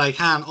 they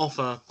can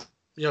offer,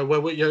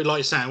 like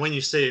you're saying, when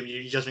you see them,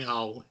 you just think,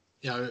 oh,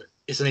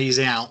 it's an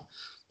easy out.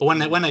 But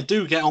when they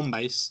do get on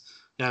base,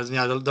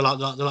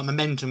 the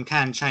momentum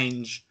can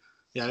change.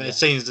 It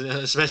seems,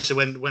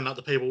 especially when like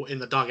the people in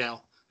the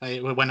dugout,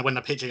 when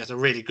the pitcher gets a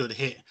really good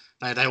hit,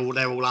 they're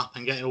all up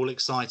and getting all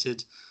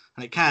excited,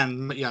 and it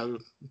can, maybe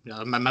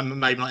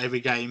not every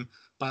game,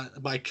 but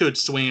it could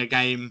swing a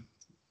game,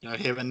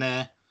 here and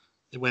there,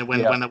 when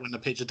the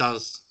pitcher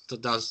does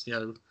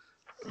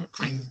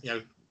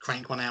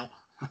crank one out.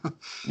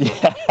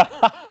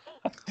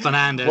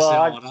 Fernandez,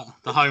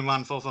 the home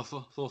run for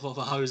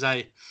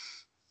Jose.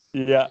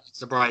 Yeah, it's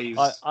the Braves.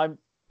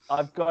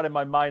 I've got in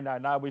my mind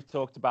now we've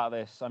talked about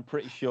this, I'm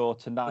pretty sure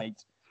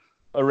tonight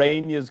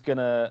Ureña's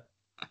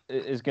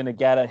is gonna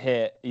get a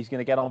hit. He's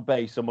gonna get on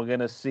base, and we're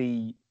gonna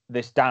see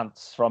this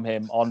dance from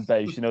him on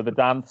base. The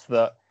dance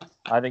that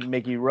I think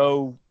Miggy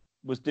Rowe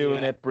was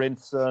doing it,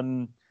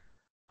 Brinson.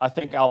 I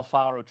think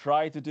Alfaro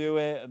tried to do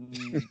it,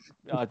 and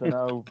I don't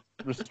know,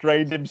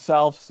 restrained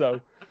himself.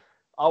 So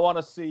I want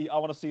to see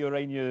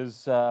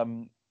Ureña's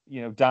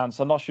dance.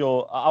 I'm not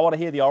sure. I want to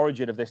hear the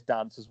origin of this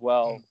dance as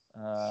well.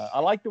 I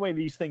like the way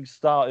these things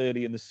start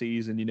early in the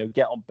season.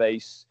 Get on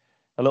base,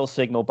 a little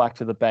signal back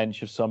to the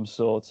bench of some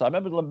sort. So I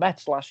remember the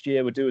Mets last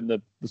year were doing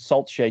the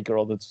salt shaker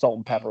or the salt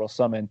and pepper or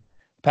something.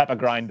 pepper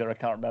grinder. I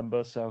can't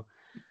remember. So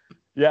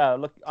yeah,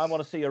 look, I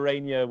want to see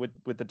Arania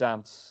with the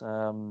dance.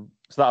 So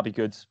that'll be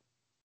good.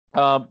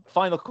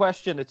 Final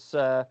question. It's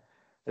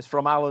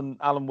from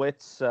Alan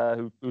Witts,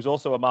 who's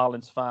also a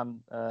Marlins fan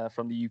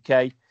from the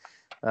UK,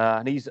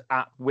 and he's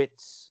at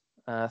Witts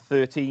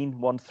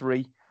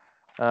 1313.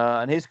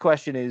 And his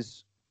question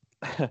is,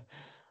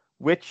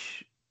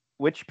 which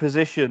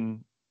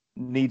position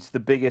needs the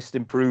biggest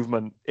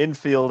improvement?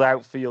 Infield,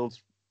 outfield,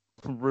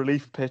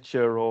 relief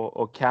pitcher,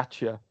 or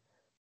catcher?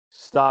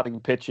 Starting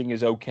pitching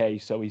is okay,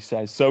 so he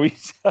says. So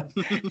he's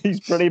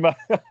pretty much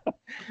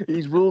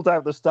he's ruled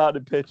out the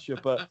starting pitcher,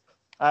 but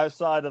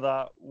outside of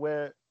that,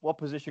 what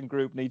position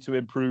group needs to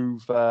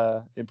improve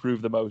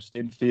the most?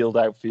 Infield,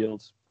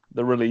 outfield,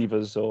 the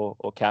relievers,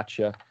 or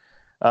catcher?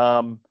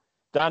 Dan,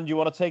 do you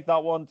want to take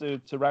that one to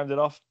round it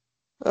off?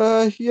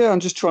 Yeah, I'm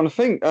just trying to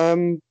think.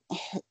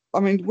 I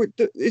mean,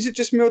 is it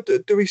just me, or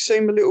do we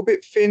seem a little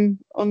bit thin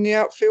on the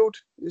outfield?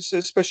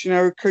 Especially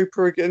now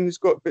Cooper again. He's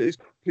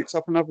picked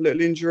up another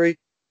little injury.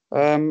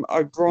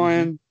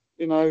 O'Brien,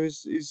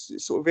 is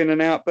sort of in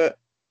and out. But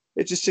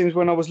it just seems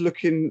when I was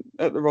looking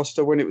at the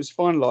roster when it was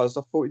finalised,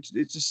 I thought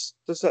it just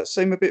does that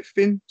seem a bit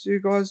thin to you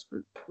guys?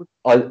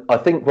 I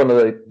think one of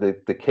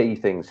the key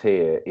things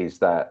here is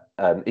that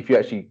if you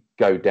actually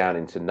go down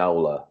into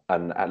NOLA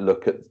and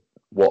look at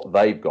what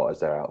they've got as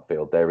their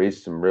outfield, there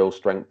is some real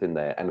strength in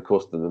there. And of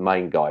course, the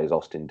main guy is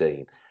Austin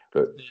Dean.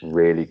 Looked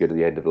really good at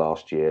the end of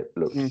last year.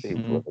 Looked he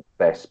was one of the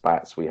best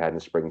bats we had in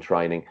spring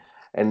training.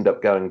 Ended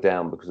up going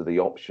down because of the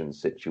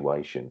options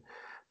situation.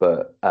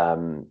 But,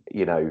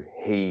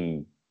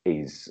 he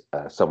is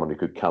someone who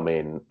could come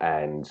in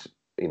and,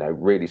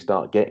 really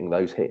start getting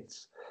those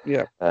hits.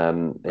 Yeah. I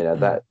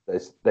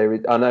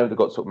know they've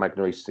got sort of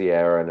Magneuris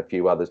Sierra and a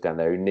few others down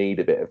there who need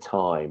a bit of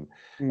time.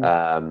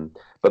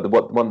 But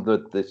one of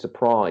the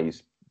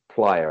surprise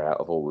player out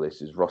of all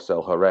this is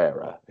Rosell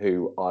Herrera,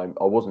 who I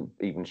wasn't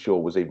even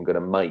sure was even going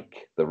to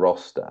make the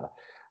roster,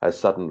 has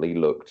suddenly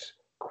looked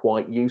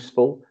quite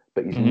useful,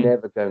 but he's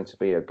never going to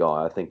be a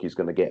guy I think he's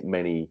going to get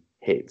many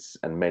hits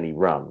and many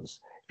runs.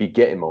 If you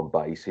get him on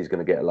base, he's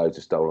going to get loads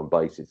of stolen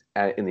bases.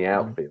 In the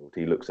outfield,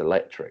 he looks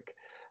electric.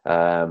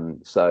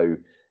 So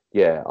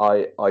yeah,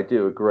 I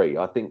do agree.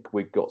 I think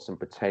we've got some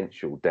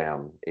potential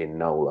down in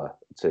NOLA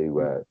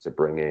to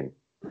bring in.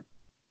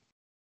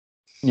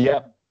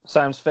 Yeah,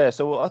 sounds fair.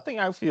 So I think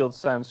outfield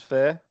sounds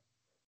fair,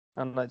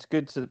 and it's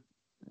good to,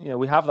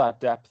 we have that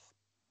depth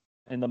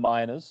in the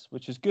minors,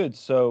 which is good.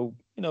 So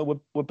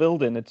we're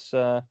building. It's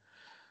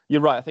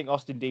you're right. I think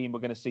Austin Dean, we're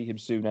going to see him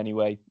soon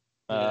anyway.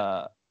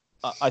 I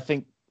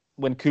think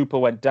when Cooper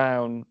went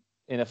down,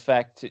 in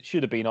effect, it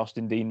should have been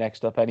Austin Dean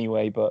next up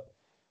anyway, but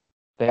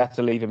they had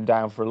to leave him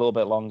down for a little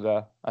bit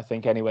longer. I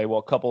think anyway.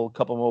 What, couple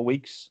more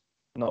weeks?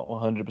 Not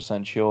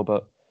 100% sure,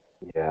 but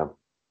yeah.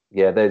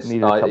 There's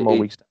needed a couple more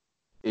weeks.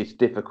 It's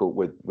difficult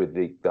with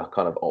the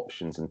kind of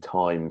options and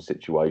time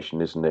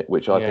situation, isn't it?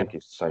 Which I think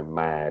is so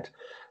mad.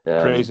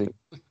 Crazy.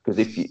 Because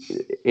if you,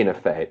 in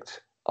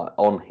effect,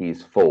 on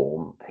his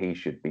form, he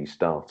should be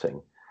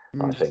starting,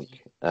 I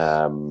think.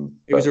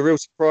 He was a real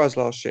surprise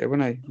last year,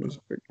 wasn't he? He was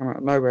come out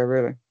of nowhere,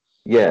 really.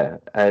 Yeah,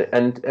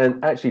 and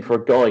actually for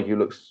a guy who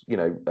looks,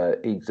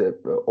 he's a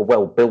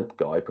well-built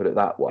guy, put it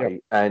that way,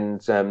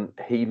 and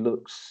he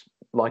looks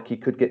like he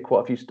could get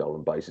quite a few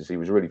stolen bases. He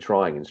was really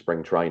trying in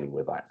spring training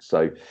with that.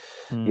 So,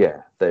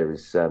 yeah, there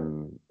is, I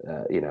don't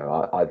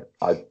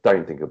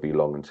think it'll be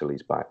long until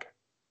he's back.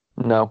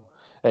 No.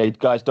 Hey,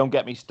 guys, don't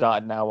get me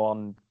started now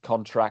on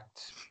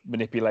contract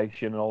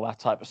manipulation and all that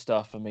type of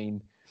stuff. I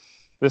mean,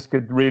 this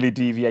could really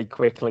deviate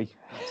quickly.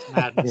 It's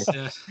madness,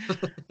 yeah.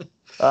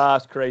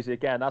 That's crazy.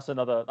 Again, that's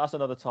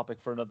another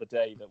topic for another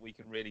day that we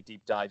can really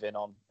deep dive in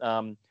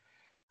on.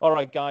 All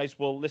right, guys.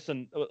 Well,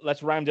 listen,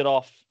 let's round it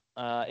off.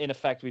 In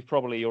effect, we've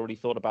probably already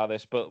thought about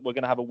this, but we're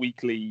going to have a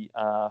weekly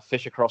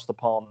Fish Across the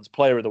Ponds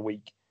Player of the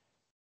Week,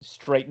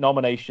 straight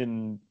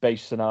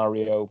nomination-based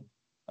scenario.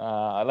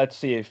 Let's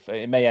see if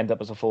it may end up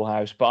as a full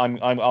house, but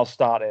I'll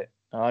start it.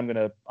 I'm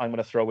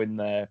gonna throw in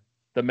there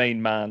the main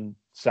man,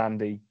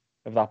 Sandy,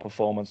 of that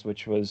performance,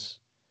 which was,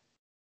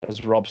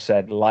 as Rob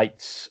said,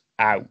 lights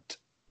out.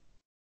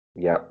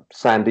 Yeah,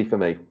 Sandy for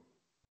me.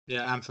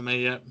 Yeah, and for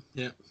me,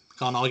 yeah.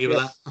 Can't argue with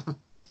that.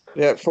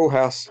 Yeah, full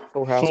house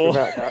without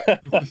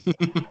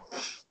that.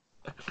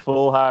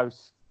 Full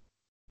house.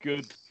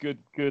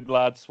 Good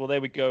lads. Well,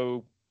 there we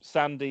go.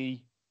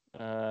 Sandy,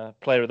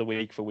 Player of the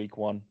Week for week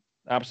 1.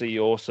 Absolutely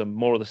awesome.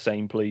 More of the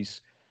same,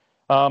 please.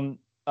 And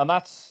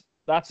that's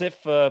it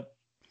for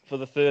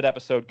the third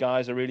episode,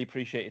 guys. I really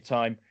appreciate your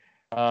time.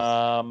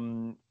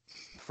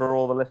 For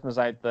all the listeners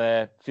out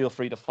there, feel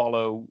free to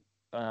follow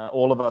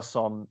all of us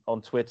on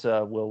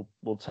Twitter. We'll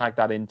tag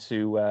that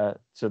into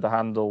to the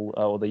handle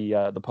or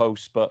the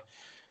post. But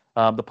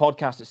the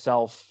podcast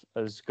itself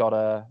has got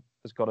a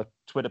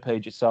Twitter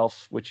page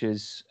itself, which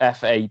is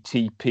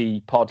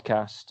FATP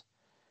Podcast.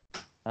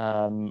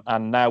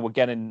 And now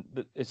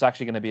it's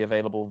actually going to be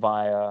available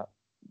via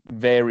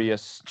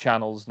various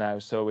channels now.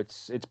 So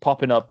it's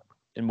popping up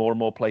in more and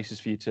more places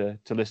for you to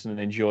listen and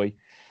enjoy.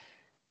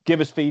 Give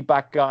us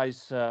feedback,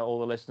 guys, all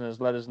the listeners.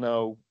 Let us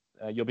know.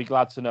 You'll be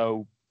glad to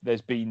know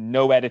there's been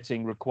no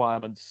editing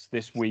requirements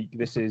this week.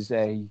 This is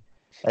a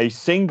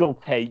single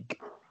take.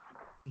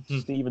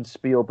 Steven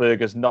Spielberg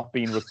has not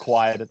been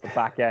required at the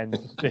back end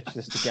to stitch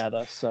this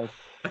together. So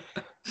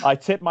I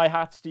tip my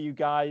hats to you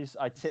guys.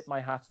 I tip my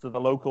hats to the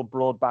local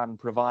broadband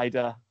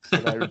provider for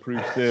their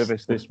improved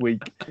service this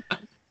week.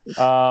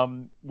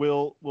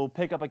 We'll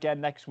pick up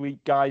again next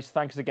week, guys.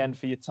 Thanks again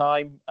for your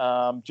time.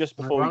 Just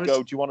before we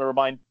go, do you want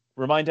to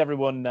remind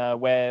everyone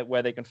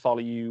where they can follow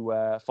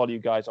you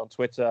guys on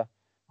Twitter?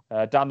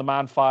 Dan the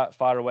Man,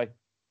 fire away.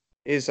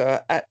 Is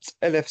at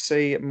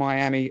LFC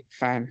Miami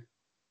fan.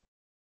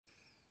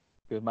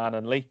 Good man.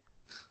 And Lee?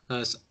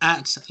 It's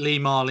at Lee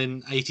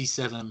Marlin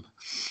 87.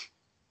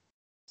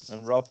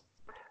 And Rob?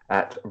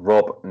 At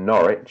Rob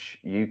Norwich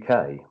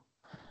UK.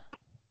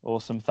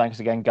 Awesome. Thanks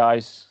again,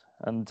 guys.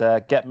 And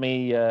get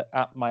me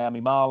at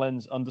Miami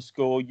Marlins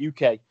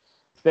 _UK.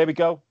 There we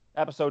go.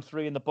 Episode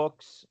 3 in the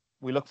books.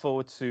 We look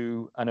forward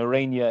to an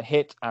Urania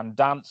hit and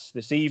dance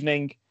this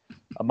evening,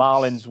 a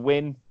Marlins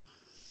win,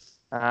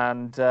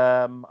 and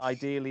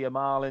ideally a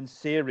Marlins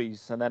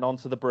series, and then on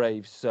to the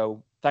Braves.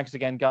 So thanks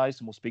again, guys,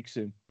 and we'll speak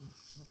soon.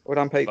 Well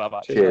done, Pete.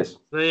 Bye-bye. Cheers.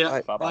 See ya.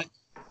 Bye. Bye-bye.